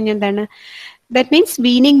process എന്ന് പറഞ്ഞാൽ എന്താണ്? That means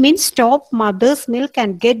weaning means stop mother's milk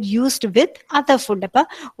and get used with other food. അപ്പൊ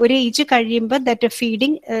ഒരു age കഴിയുമ്പോൾ that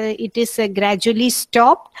feeding it is gradually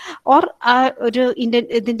stopped, or ഒരു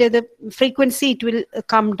ഇതിന്റെ frequency it will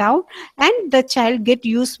come down and the child get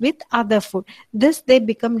used with other food. This they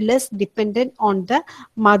become less dependent on the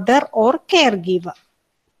mother or caregiver.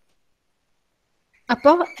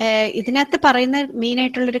 അപ്പോൾ ഇതിനകത്ത് പറയുന്ന main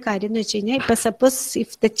ആയിട്ടുള്ളൊരു കാര്യം എന്ന് വെച്ച് കഴിഞ്ഞാൽ, ഇപ്പൊ suppose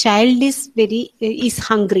if the child is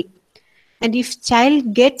hungry, and if child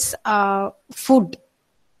gets food,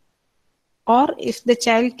 or if the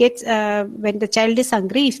child gets when the child is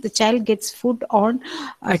hungry, if the child gets food on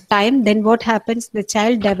time, then what happens? The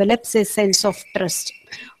child develops a sense of trust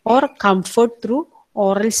or comfort through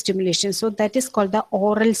oral stimulation. So that is called the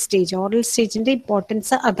oral stage. Oral stage ന്റെ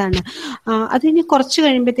importance അതാണ്. അതിന് കുറച്ച്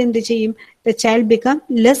കഴിയുമ്പോഴത്തെ എന്ത് ചെയ്യും? The child become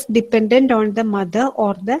less dependent on the mother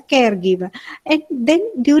or the caregiver. And then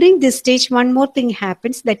during this stage, one more thing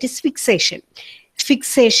happens, that is fixation.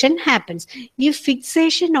 Fixation happens. If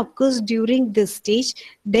fixation occurs during this stage,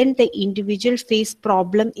 then the individual face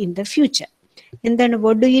problem in the future. And then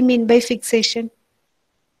what do you mean by fixation?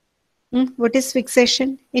 What is fixation?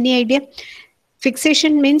 Any idea?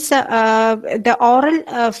 Fixation means the oral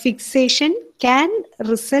fixation can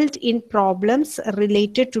result in problems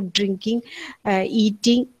related to drinking,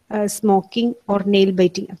 eating, smoking or nail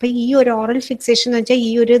biting. അപ്പൊ ഈ ഒരു oral fixation എന്ന് വെച്ചാൽ ഈ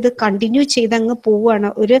ഒരു ഇത് continue ചെയ്ത് അങ്ങ് പോവുകയാണ്.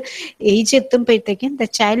 ഒരു age എത്തുമ്പോഴത്തേക്കും the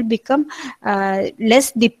child become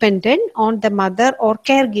less dependent on the mother or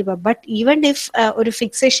care giver. But even if ഒരു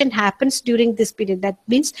fixation happens during this period, that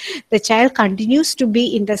means the child continues to be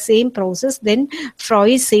in the same process, then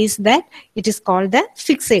Freud says that it is called the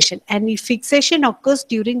fixation. And if fixation occurs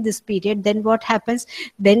during this period, then what happens?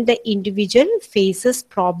 Then the individual faces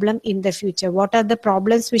problem in the future. What are the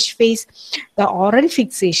problems which face? The oral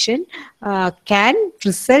fixation can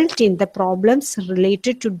result in the problems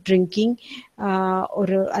related to drinking or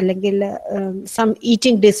some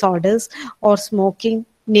eating disorders or smoking,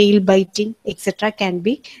 nail biting, etc. can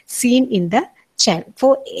be seen in the child.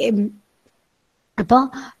 For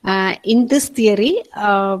in this theory,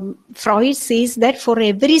 Freud says that for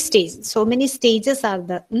every stage, so many stages are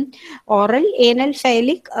the oral, anal,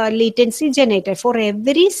 phallic, latency, genital. For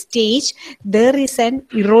every stage, there is an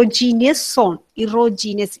erogenous zone.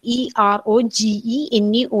 Erogenous,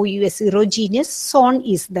 EROGENEOUS. Erogenous zone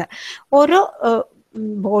is there. Oro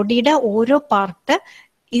body da oro part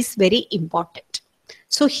is very important.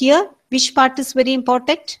 So here, which part is very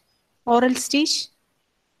important? Oral stage.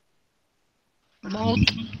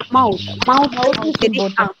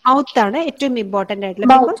 Mouth ആണ് ഏറ്റവും important ആയിട്ടുള്ള.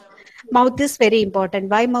 Because Mouth is very important.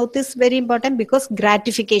 Why mouth is very important? Because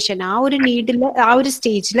gratification. Our need, our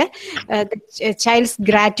stage, the child's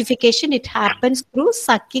gratification, it happens through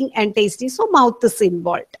sucking and tasting. So mouth is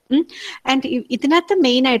involved. And ഇതിനകത്ത്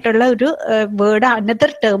main ആയിട്ടുള്ള ഒരു word,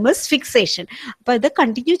 another term is fixation. അപ്പൊ ഇത്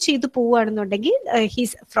continue ചെയ്ത് പോവുകയാണെന്നുണ്ടെങ്കിൽ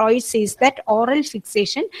Freud says that oral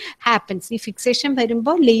fixation happens. ഈ fixation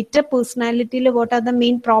വരുമ്പോൾ later പേഴ്സണാലിറ്റിയിൽ what are the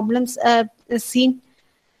main problems scene?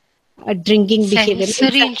 Drinking behavior.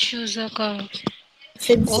 Sensory issues occur.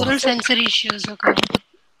 Oral sensory issues occur.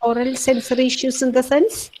 Oral sensory issues in the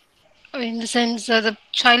sense? In the sense the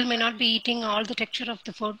child may not be eating all the texture of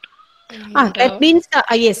the food. That means,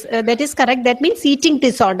 yes, that is correct. That means eating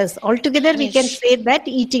disorders. Altogether, we can say that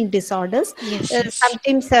eating disorders. Yes,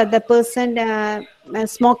 sometimes the person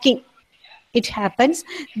smoking, it happens.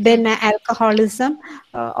 Then alcoholism,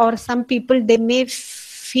 or some people, they may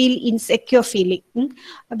feel insecure feeling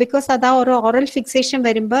because ada or oral fixation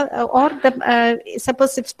varimba, or the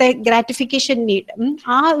suppose if the gratification need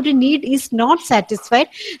or need is not satisfied,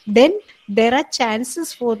 then there are chances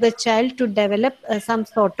for the child to develop some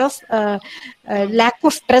sort of lack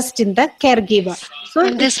of trust in the caregiver. So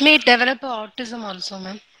and this may develop autism also,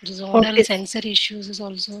 ma'am. This oral sensory issues is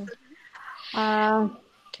also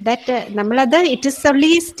that namalada, it is only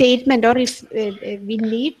a statement, or if we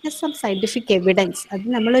need some scientific evidence. അത്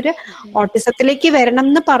നമ്മളൊരു ഓട്ടിസത്തിലേക്ക് വരണം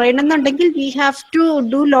എന്ന് പറയണമെന്നുണ്ടെങ്കിൽ we have to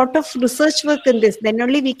do lot of research work in this, then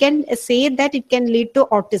only we can say that it can lead to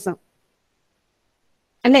autism.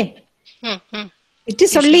 അല്ലേ? It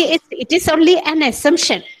is only an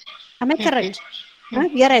assumption. Am I correct?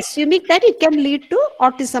 We are assuming that it can lead to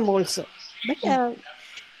autism also, but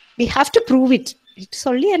we have to prove it. It's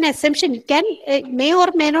only an assumption. It can may or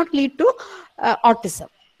may not lead to autism.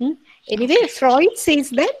 Anyway, Freud says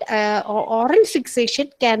that oral fixation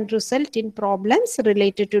can result in problems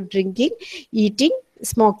related to drinking, eating,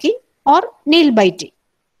 smoking, or nail biting.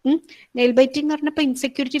 Nail biting എന്ന് പറഞ്ഞപ്പോൾ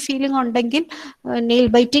insecurity feeling ഉണ്ടെങ്കിൽ nail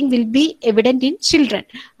biting will be evident in children.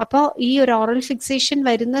 അപ്പോൾ ഈ ഒരു oral fixation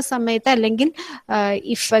വരുന്ന സമയത്ത്, അല്ലെങ്കിൽ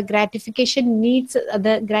if gratification needs അത്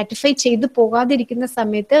ഗ്രാറ്റിഫൈ ചെയ്ത് പോകാതിരിക്കുന്ന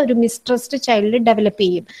സമയത്ത് ഒരു മിസ്ട്രസ്റ്റ് ചൈൽഡ് ഡെവലപ്പ്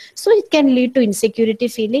ചെയ്യും. So it can lead to insecurity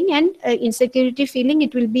feeling, and insecurity feeling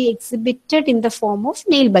it will be exhibited in the form of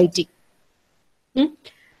nail biting.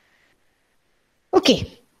 Okay.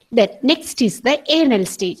 Then next is the anal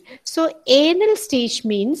stage. So anal stage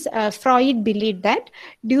means Freud believed that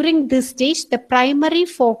during this stage the primary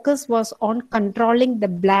focus was on controlling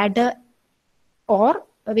the bladder, or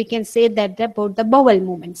we can say that about the bowel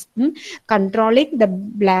movements. Controlling the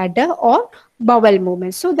bladder or bowel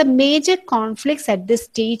movements. So the major conflicts at this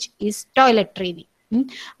stage is toilet training.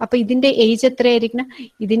 അപ്പൊ ഇതിന്റെ age എത്രയായിരിക്കണം?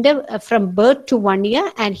 ഇതിന്റെ from birth to 1 year,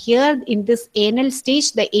 and here in this anal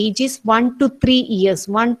stage the age is 1 to 3 years.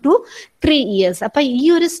 1 to 3 years. അപ്പൊ ഈ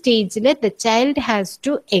ഒരു സ്റ്റേജിൽ the child has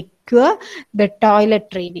to acquire the toilet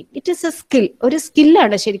training. It is a skill. ഒരു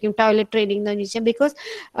സ്കില്ലാണ് ശരിക്കും toilet training എന്ന് വെച്ചാൽ, because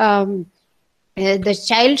the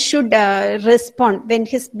child should respond when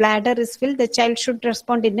his bladder is filled. The child should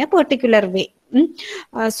respond in a particular way.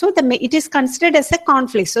 So it is considered as a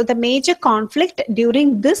conflict. So the major conflict during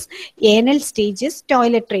this anal stage is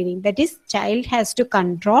toilet training. That is, child has to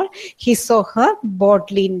control his or her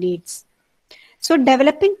bodily needs. So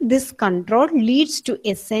developing this control leads to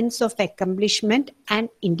a sense of accomplishment and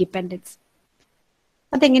independence.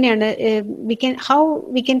 അതെങ്ങനെയാണ്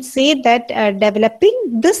we can say that developing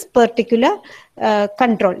this particular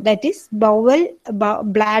control, that is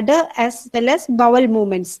bladder as well as bowel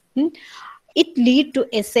movements, it lead to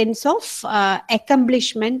a sense of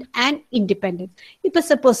accomplishment and independence. If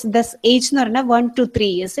suppose this age nu parna 1 to 3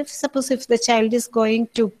 years, if the child is going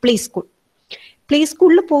to play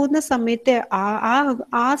സ്കൂളിൽ പോകുന്ന സമയത്ത്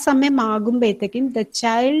ആ സമയമാകുമ്പോഴത്തേക്കും the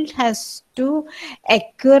child has to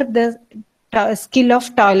acquire the skill of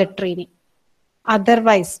toilet training.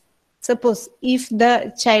 Otherwise, suppose if the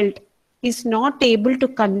child is not able to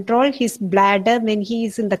control his bladder when he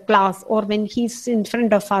is in the class or when he is in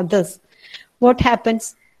front of others, what happens?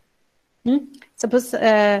 Suppose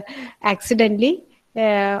accidentally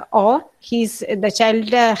or the child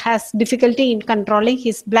has difficulty in controlling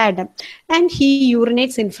his bladder and he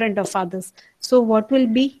urinates in front of others. So what will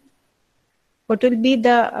be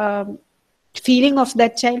the feeling of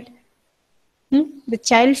that child? The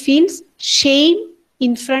child feels shame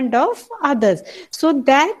in front of others. So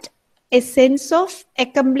that a sense of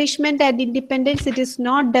accomplishment and independence, it is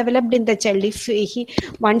not developed in the child. If he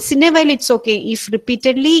once in a while it's okay, if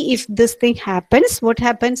repeatedly if this thing happens, what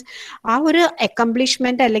happens, our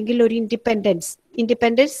accomplishment അല്ലെങ്കിൽ ഒരു independence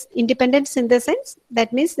in the sense that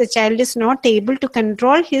means the child is not able to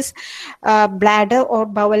control his bladder or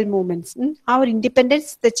bowel movements. Our independence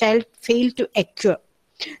the child failed to acquire.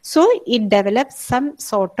 So it develops some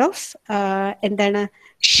sort of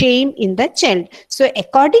shame in the child. So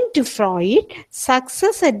according to Freud,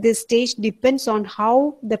 success at this stage depends on how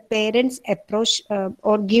the parents approach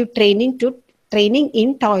or give training in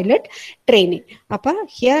toilet training.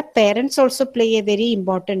 Here parents also play a very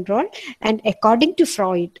important role. And according to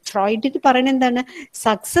Freud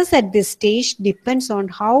success at this stage depends on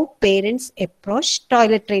how parents approach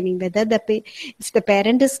toilet training. Whether if the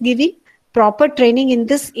parent is giving proper training in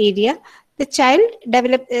this area, the child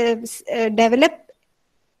develop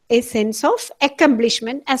a sense of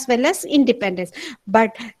accomplishment as well as independence.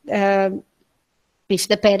 But if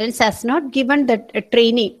the parents has not given the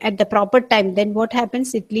training at the proper time, then what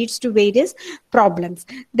happens? It leads to various problems.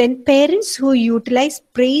 Then parents who utilize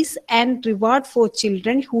praise and reward for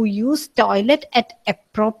children who use toilet at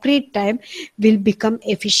appropriate time will become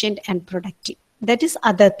efficient and productive. That is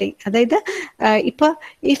other thing.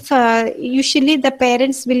 If usually the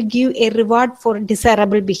parents will give a reward for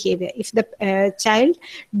desirable behavior. If the child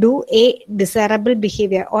do a desirable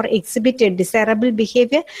behavior or exhibit a desirable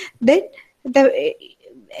behavior, then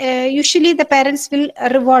usually the parents will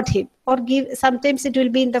reward him or give. Sometimes it will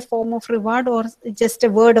be in the form of reward or just a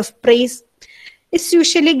word of praise. It's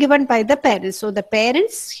usually given by the parents. So the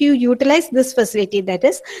parents who utilize this facility, that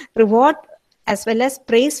is reward as well as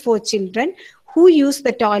praise for children who use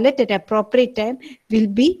the toilet at appropriate time, will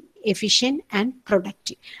be efficient and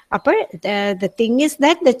productive. The thing is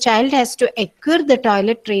that the child has to acquire the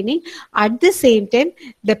toilet training. At the same time,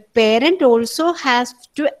 the parent also has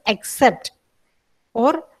to accept,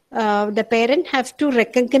 or the parent have to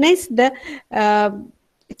recognize the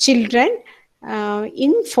children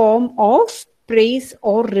in form of praise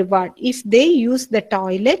or reward if they use the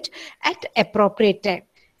toilet at appropriate time.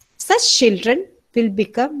 Such children will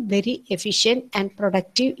become very efficient and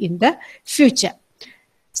productive in the future.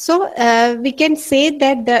 So we can say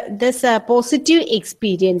that this positive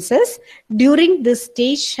experiences during this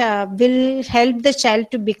stage will help the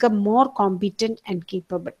child to become more competent and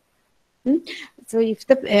capable. So if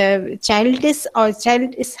the child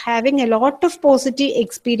is having a lot of positive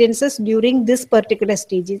experiences during this particular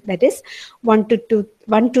stage, that is 1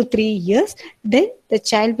 to 3 years, then the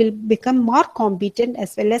child will become more competent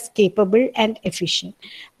as well as capable and efficient.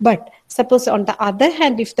 But suppose on the other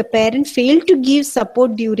hand, if the parent fail to give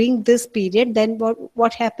support during this period, then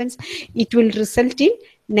what happens? It will result in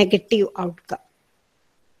negative outcome.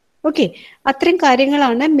 Okay, അത്രയും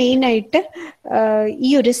കാര്യങ്ങളാണ് മെയിനായിട്ട് ഈ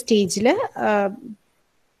ഒരു സ്റ്റേജിൽ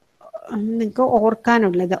നിങ്ങൾക്ക്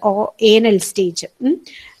ഓർക്കാനുള്ളത്. Anal stage.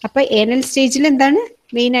 അപ്പൊ anal സ്റ്റേജിൽ എന്താണ്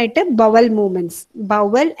മെയിനായിട്ട്? Bowel movements,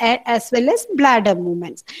 bowel as well as bladder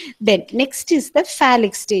movements. Then next is the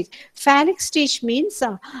phallic stage. Phallic stage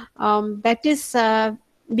means that is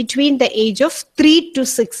between the age of 3 to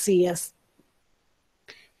 6 years.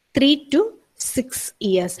 3 to 6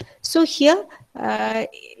 years. So here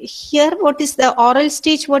what is the oral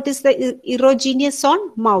stage? What is the erogenous on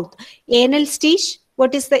mouth? Anal stage,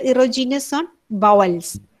 what is the erogenous on bowels?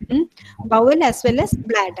 Bowel as well as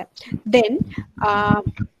bladder. Then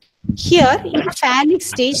here in phallic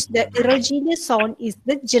stage, the erogenous zone is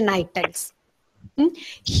the genitals.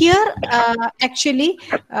 Here actually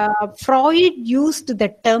Freud used the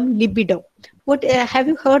term libido. What have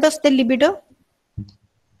you heard of the libido?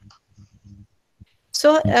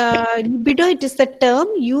 So libido, it is the term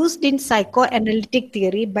used in psychoanalytic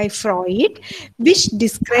theory by Freud, which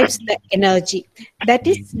describes the energy, that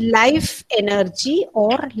is life energy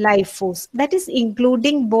or life force, that is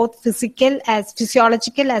including both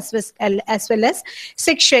physiological as well as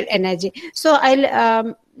sexual energy. So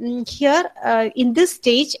I'll here in this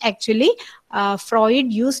stage actually Freud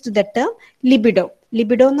used the term libido.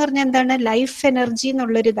 Libido എന്ന് പറഞ്ഞാൽ എന്താണ്? Life energy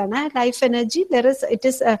എന്നുള്ളൊരിതാണ്. Life energy it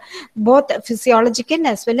is both physiological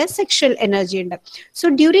as well as sexual energy ഉണ്ട്. So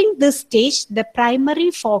during this stage the primary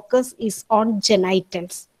focus is on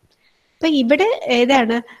genitals. അപ്പൊ ഇവിടെ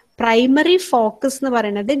ഏതാണ് primary focus എന്ന്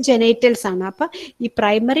പറയുന്നത്? Genitals ആണ്. അപ്പൊ ഈ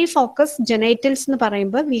പ്രൈമറി ഫോക്കസ് ജെനൈറ്റൽസ് എന്ന്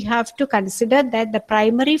പറയുമ്പോൾ we have to consider that the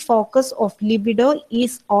primary focus of libido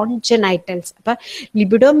is on genitals. അപ്പൊ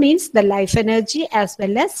libido means the life energy as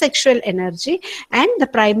well as sexual energy, and the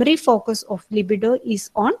primary focus of libido is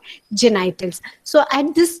on genitals. So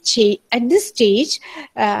at this stage,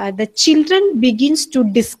 the children begins to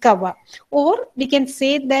discover or we can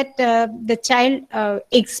say that the child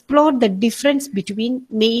explored the difference between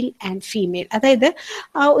male and female. അതായത്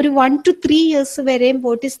ഒരു 1 to 3 years വരെയും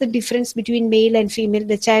what is the difference between male and female,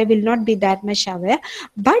 the child will not be that much aware.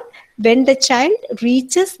 But when the child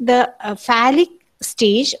reaches the phallic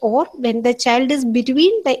stage, or when the child is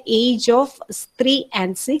between the age of 3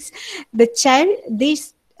 and 6, the child,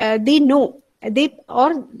 they know,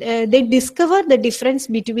 they discover the difference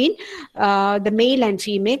between the male and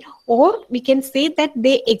female, or we can say that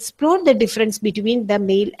they explore the difference between the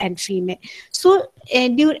male and female. So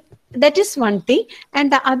that is one thing. And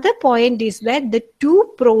the other point is that the two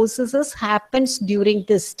processes happens during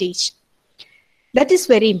this stage. That is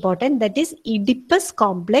very important. That is Oedipus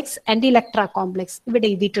complex and Electra complex.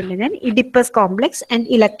 Oedipus complex and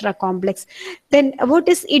Electra complex. Then what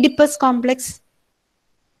is Oedipus complex?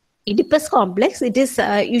 Oedipus complex, it is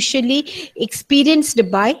usually experienced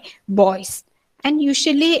by boys. And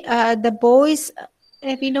usually the boys,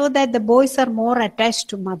 we know that the boys are more attached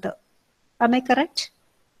to mother. Am I correct?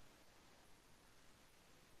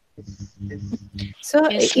 So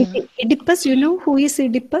Yes, Oedipus, you know who is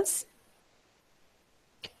Oedipus?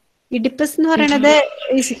 Oedipus എന്ന് പറയുന്നത്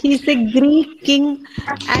he's a Greek king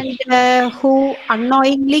and who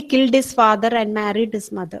unknowingly killed his father and married his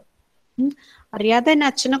mother. അറിയാതെ തന്നെ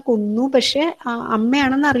അച്ഛനെ കൊന്നു, പക്ഷെ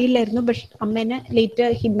അമ്മയാണെന്ന് അറിയില്ലായിരുന്നു, പക്ഷെ അമ്മേനെ later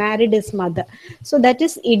he married his mother. So that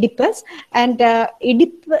is Oedipus. And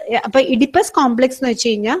അപ്പൊ ഇഡിപ്പസ് കോംപ്ലക്സ് എന്ന് വെച്ച്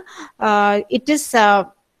കഴിഞ്ഞാൽ it is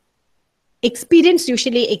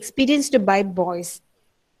usually experienced by boys.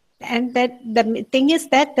 And that the thing is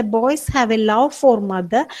that the boys have a love for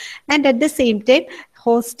mother and at the same time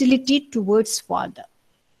hostility towards father.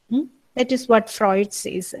 That is what Freud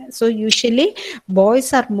says. So usually boys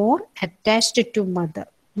are more attached to mother,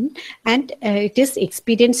 and it is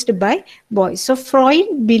experienced by boys. So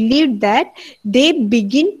Freud believed that they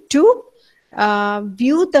begin to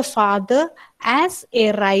view the father as a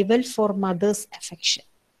rival for mother's affection.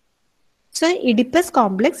 So Oedipus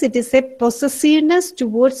complex, it is a possessiveness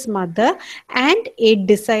towards mother and a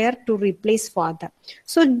desire to replace father.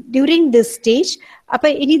 So during this stage, appa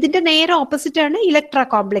ini idinte nere opposite aanu Electra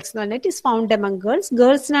complex nu പറഞ്ഞാൽ, it is found among girls.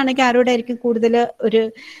 ഗേൾസിനാണെങ്കിൽ ആരോടായിരിക്കും കൂടുതൽ ഒരു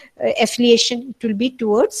affiliation, it will be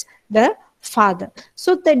towards the father. So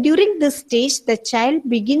during this stage the child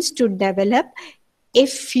begins to develop a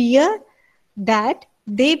fear that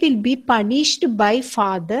they will be punished by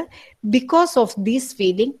father because of this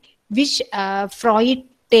feeling, which Freud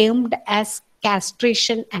termed as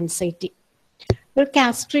castration anxiety. ഒരു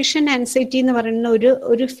castration anxiety എന്ന് പറയുന്ന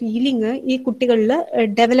ഒരു feeling ഈ കുട്ടികളിൽ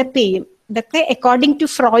develop ചെയ്യും. ഇതൊക്കെ according to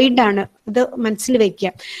Freud ആണ്, ഇത് മനസ്സിൽ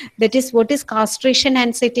വെക്കുക. That is what is castration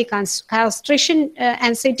anxiety. Castration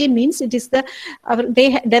anxiety means it is they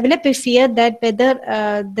develop a fear that whether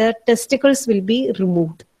the testicles will be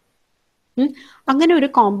removed. അങ്ങനെ ഒരു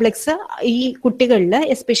കോംപ്ലക്സ് ഈ കുട്ടികളിൽ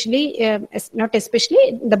especially not especially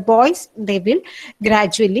the boys they will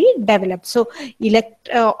gradually develop. So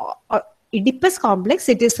Oedipus complex,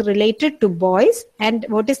 it is related to boys. And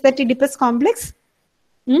what is that Oedipus complex?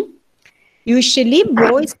 Usually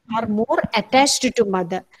boys are more attached to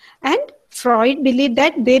mother, and Freud believed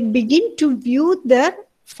that they begin to view their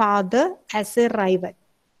father as a rival,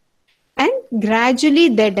 and gradually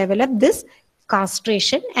they develop this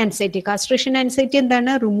castration anxiety. Castration anxiety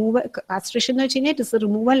എന്താണ്? Removal. Castration എന്ന് വെച്ച് കഴിഞ്ഞാൽ it is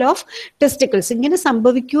removal of testicles. ഇങ്ങനെ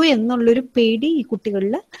സംഭവിക്കൂ എന്നുള്ളൊരു പേടി ഈ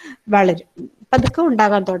കുട്ടികളിൽ വളരും, പതുക്കെ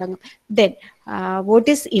ഉണ്ടാകാൻ തുടങ്ങും. Then what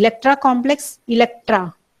is Electra complex?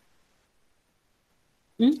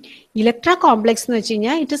 Electra complex എന്ന് വെച്ച്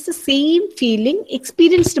കഴിഞ്ഞാൽ it is the same feeling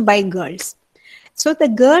experienced by girls. So the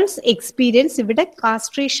girls experience, ഇവിടെ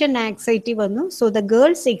castration anxiety വന്നു. So the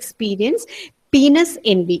girls experience penis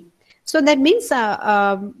envy. So that means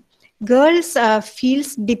girls feels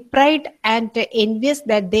deprived and envious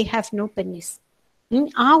that they have no penis.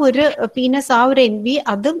 ആ ഒരു penis, ആ ഒരു എൻവി,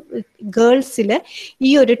 അത് ഗേൾസിൽ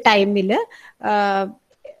ഈ ഒരു ടൈമിൽ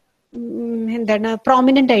എന്താണ്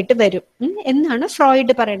പ്രോമിനന്റ് ആയിട്ട് വരും എന്നാണ്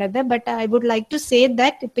ഫ്രോയിഡ് പറയണത്. But I would like to say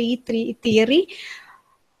that ഇപ്പൊ ഈ theory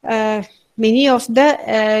many of the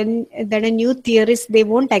new theories, they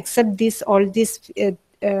won't accept all these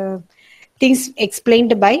things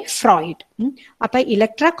explained by Freud. Appa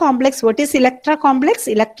Electra complex, what is Electra complex?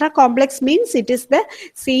 Electra complex means it is the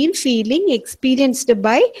same feeling experienced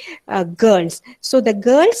by girls. So the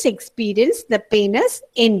girls experience the penis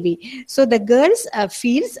envy. So the girls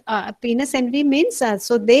feels penis envy means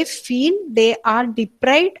so they feel they are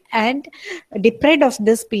deprived of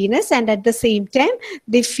this penis, and at the same time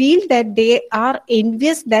they feel that they are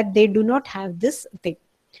envious that they do not have this thing.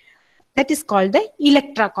 That is called the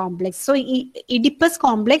Electra complex. So Oedipus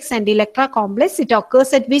complex and Electra complex, it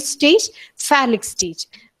occurs at which stage? Phallic stage.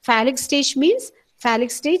 Phallic stage means,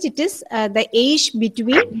 phallic stage, it is the age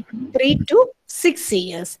between 3 to 6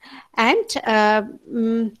 years. And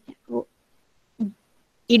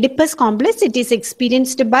Oedipus complex, it is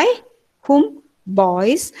experienced by whom?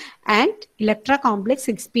 Boys, and Electra complex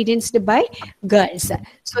experienced by girls.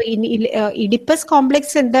 So in Oedipus complex,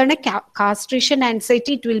 and then castration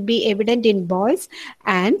anxiety, it will be evident in boys,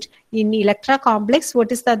 and in Electra complex,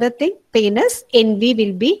 what is the other thing? Painus, envy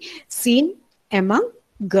will be seen among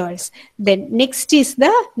girls. Then next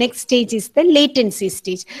stage is the latency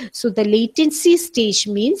stage. So the latency stage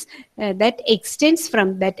means that age extends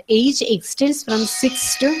from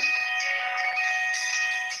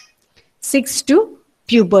 6 to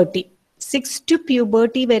puberty. 6 to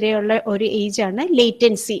puberty വരെയുള്ള ഒരു age ആണ്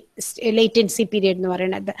latency period എന്ന്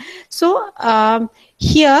പറയുന്നത്. So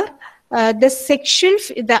here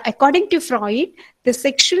according to Freud, the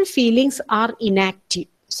sexual feelings are inactive.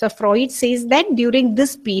 So Freud says that during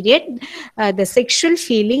this period, the sexual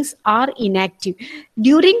feelings are inactive.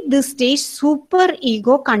 During this stage, super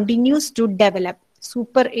ego continues to develop.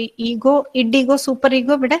 Super ego, id ego, super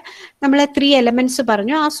ego, but namala 3 elements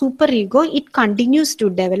paranju. Aa super ego, it continues to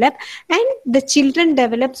develop, and the children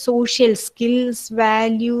develop social skills,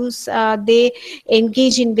 values. They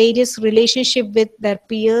engage in various relationship with their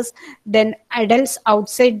peers, then adults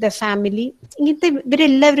outside the family.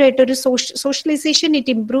 Socialization, it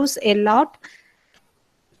improves a lot.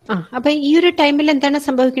 അപ്പൊ ഈ ഒരു ടൈമിൽ എന്താണ്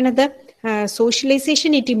സംഭവിക്കുന്നത്?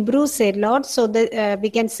 Socialization, it improves a lot. So we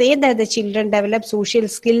can say that the children develop social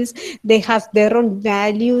skills, they have their own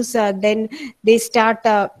values, then they start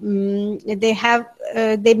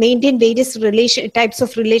they maintain various types of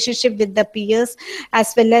relationship with the peers as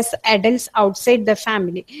well as adults outside the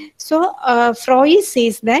family. So Freud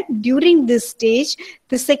says that during this stage,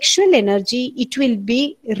 the sexual energy, it will be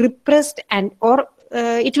repressed or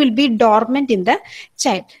it will be dormant in the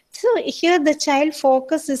child. So here the child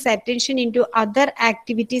focuses attention into other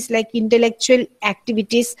activities like intellectual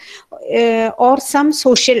activities or some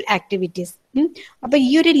social activities. അപ്പൊ ഈ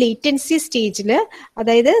ഒരു latency സ്റ്റേജില്,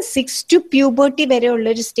 അതായത് 6 to puberty വരെയുള്ള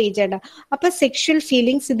ഒരു stage ആണ്. അപ്പൊ sexual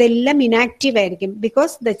feelings ഇതെല്ലാം inactive ആയിരിക്കും,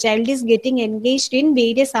 because the child is getting engaged in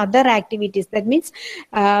various other activities. That means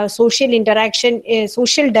social interaction,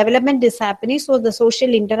 social development is happening, so the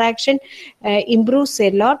social interaction improves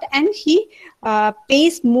a lot, and he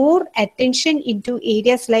pays more attention into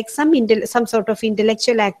areas like some sort of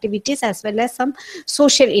intellectual activities as well as some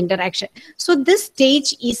social interaction. So this stage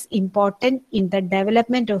is important in the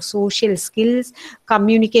development of social skills,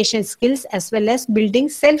 communication skills, as well as building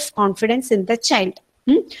self-confidence in the child.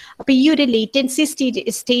 അപ്പൊ ഈ ഒരു latency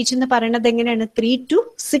stage എന്ന് പറയുന്നത് എങ്ങനെയാണ്? 3 to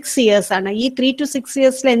 6 years ആണ്. ഈ 3 to 6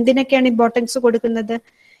 years എന്തിനൊക്കെയാണ് importance കൊടുക്കുന്നത്?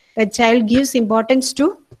 Child gives importance to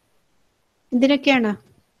എന്തിനൊക്കെയാണ്?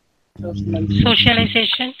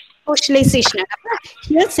 Socialization.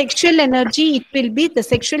 Here sexual energy, it will be, the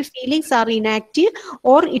sexual feelings are inactive,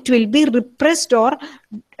 or it will be repressed, or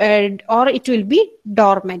it will be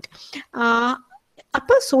dormant.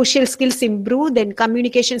 Upper social skills improve, then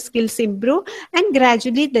communication skills improve, and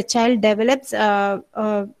gradually the child develops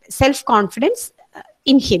self-confidence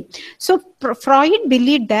in him. So Freud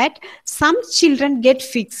believed that some children get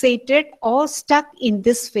fixated or stuck in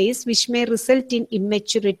this phase, which may result in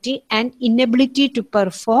immaturity and inability to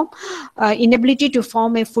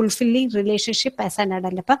form a fulfilling relationship as an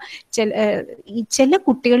adult. അപ്പൊ ചില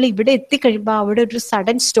കുട്ടികൾ ഇവിടെ എത്തിക്കഴിയുമ്പോൾ അവിടെ ഒരു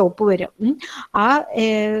sudden stop വരും. ആ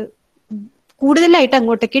കൂടുതലായിട്ട്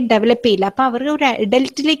അങ്ങോട്ടേക്ക് ഡെവലപ്പ് ചെയ്യില്ല. അപ്പൊ അവർ ഒരു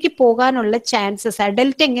അഡൽട്ടിലേക്ക് പോകാനുള്ള ചാൻസസ്,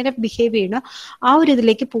 അഡൽട്ട് എങ്ങനെ ബിഹേവ് ചെയ്യണോ ആ ഒരു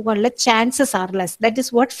ഇതിലേക്ക് പോകാനുള്ള chances are less. That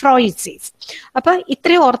is what Freud സീസ്. അപ്പൊ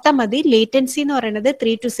ഇത്രയും ഓർത്താൽ മതി. ലേറ്റൻസി എന്ന് പറയുന്നത്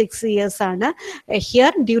 3 to 6 years ആണ്.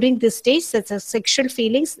 Here during this stage sexual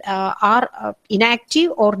feelings R inactive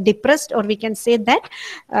or depressed, or we can say that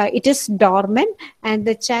it is dormant, and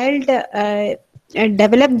the child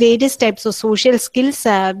develop various types of social skills.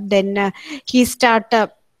 Then he start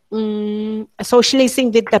socializing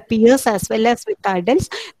with the peers as well as with adults.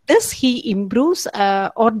 This he improves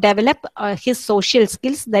or develop his social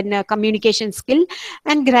skills, then communication skill,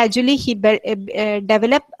 and gradually he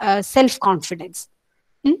develop self-confidence.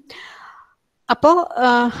 അപ്പോൾ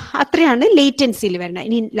അത്രയാണ് ലേറ്റൻസിയിൽ വരുന്നത്.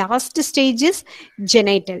 ഇനി last stage is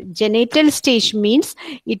genital stage means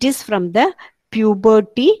it is from the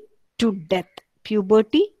puberty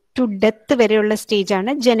to death വരെയുള്ള stage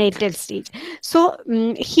ആണ് genital stage. So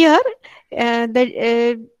here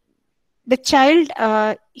the child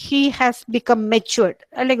he has become matured,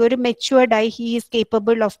 like ഒരു matured ആയി he is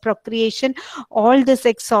capable of procreation, all the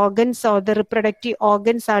sex organs or the reproductive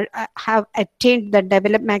organs are have attained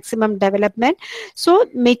the maximum development. So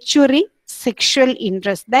maturing sexual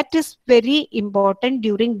interest, that is very important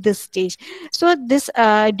during this stage. So this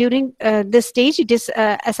during this stage, it is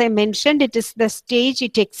as I mentioned, it is the stage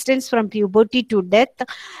it extends from puberty to death.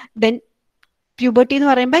 Then puberty എന്ന്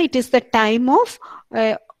പറയുമ്പോൾ it is the time of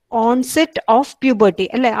onset of puberty,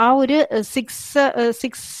 അല്ലെ? ആ ഒരു 6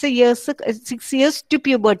 years to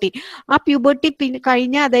puberty. ആ puberty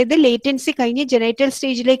കഴിഞ്ഞ, അതായത് latency കഴിഞ്ഞ് genital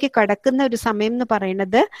സ്റ്റേജിലേക്ക് കടക്കുന്ന ഒരു സമയം എന്ന്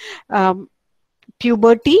പറയുന്നത്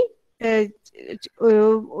പ്യൂബർട്ടി,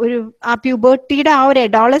 ഒരു ആ പ്യൂബർട്ടിയുടെ ആ ഒരു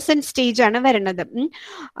അഡോളസെന്റ് സ്റ്റേജ് ആണ് വരുന്നത്.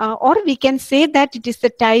 Or we can say that it is the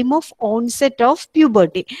time of onset of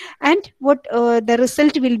puberty. And what the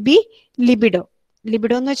result will be libido.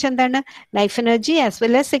 Libido എന്ന് വെച്ചാൽ എന്താണ്? Life energy as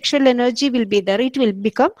well as sexual energy will be there. It will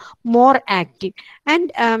become more active. And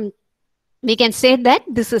we can say that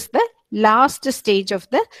this is the last stage of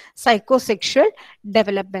the psychosexual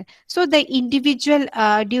development. So the individual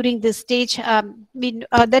during this stage,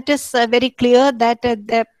 that is very clear that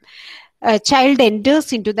the child enters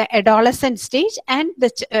into the adolescent stage, and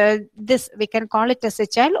this we can call it as a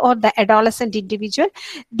child or the adolescent individual,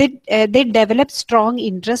 they develop strong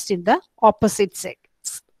interest in the opposite sex.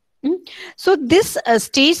 So this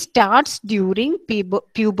stage starts during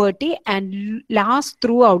puberty and lasts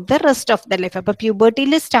throughout the rest of the life. Appo puberty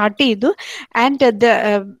il start chedu, and the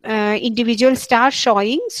individual starts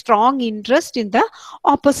showing strong interest in the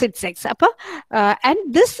opposite sex. Appo and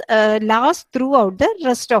this lasts throughout the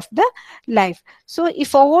rest of the life. So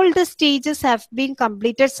if all the stages have been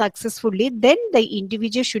completed successfully, then the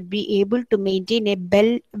individual should be able to maintain a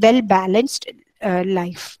well balanced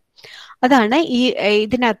life. അതാണ് ഈ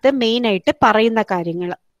ഇതിനകത്ത് main ആയിട്ട് പറയുന്ന കാര്യങ്ങൾ.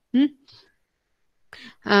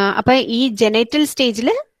 അപ്പൊ ഈ genital സ്റ്റേജിൽ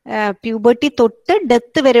puberty തൊട്ട്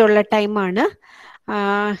ഡെത്ത് വരെയുള്ള ടൈമാണ്.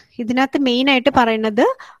 ഇതിനകത്ത് മെയിൻ ആയിട്ട് പറയുന്നത്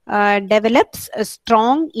develops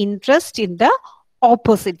strong interest in the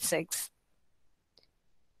opposite sex.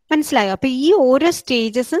 മനസ്സിലായോ? അപ്പൊ ഈ ഓരോ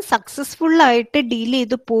സ്റ്റേജസും സക്സസ്ഫുൾ ആയിട്ട് ഡീൽ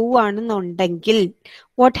ചെയ്ത് പോവുകയാണെന്നുണ്ടെങ്കിൽ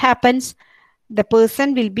what happens? The person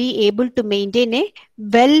will be able to maintain a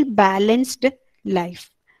well-balanced life.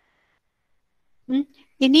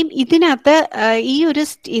 ഇനിയും ഇതിനകത്ത് ഈ ഒരു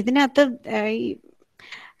ഇതിനകത്ത്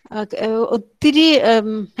ഒത്തിരി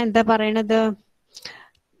എന്താ പറയണത്,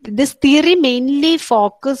 this theory mainly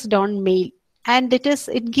focused on male, and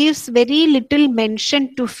it gives very little mention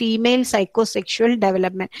to female psychosexual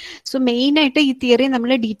development. So main ആയിട്ട് ഈ തിയറി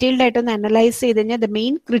നമ്മൾ ഡീറ്റെയിൽഡ് ആയിട്ട് ഒന്ന് അനലൈസ് ചെയ്ത് കഴിഞ്ഞാൽ the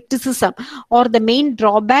main criticism or the main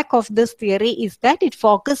drawback of this theory is that it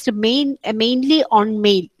focused mainly on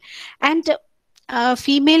male, and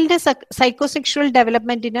ഫീമെയിലിന്റെ psychosexual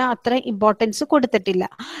ഡെവലപ്മെന്റിന് അത്ര importance കൊടുത്തിട്ടില്ല.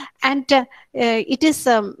 And it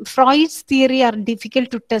is Freud's theory R difficult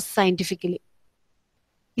to test scientifically.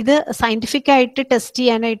 ഇത് scientific ആയിട്ട് test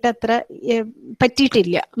ചെയ്യാനായിട്ട് അത്ര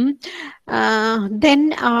പറ്റിയിട്ടില്ല. Then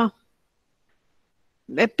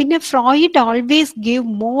പിന്നെ Freud always give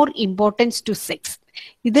more importance to sex.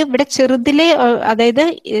 ഇത് ഇവിടെ ചെറുതിലെ, അതായത്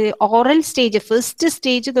ഓറൽ സ്റ്റേജ് ഫസ്റ്റ്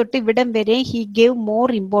സ്റ്റേജ് തൊട്ട് ഇവിടം വരെ he gave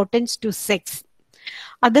more importance to sex.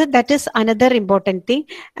 that is another important thing.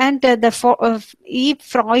 And ഈ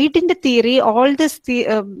ഫ്രോയിഡിന്റെ theory, all this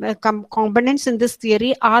components in this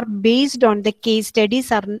theory are based on the case studies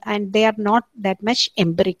and they are not that much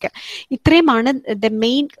empirical. ഇത്രയുമാണ് the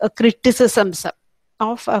main criticisms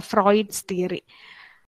of Freud's theory.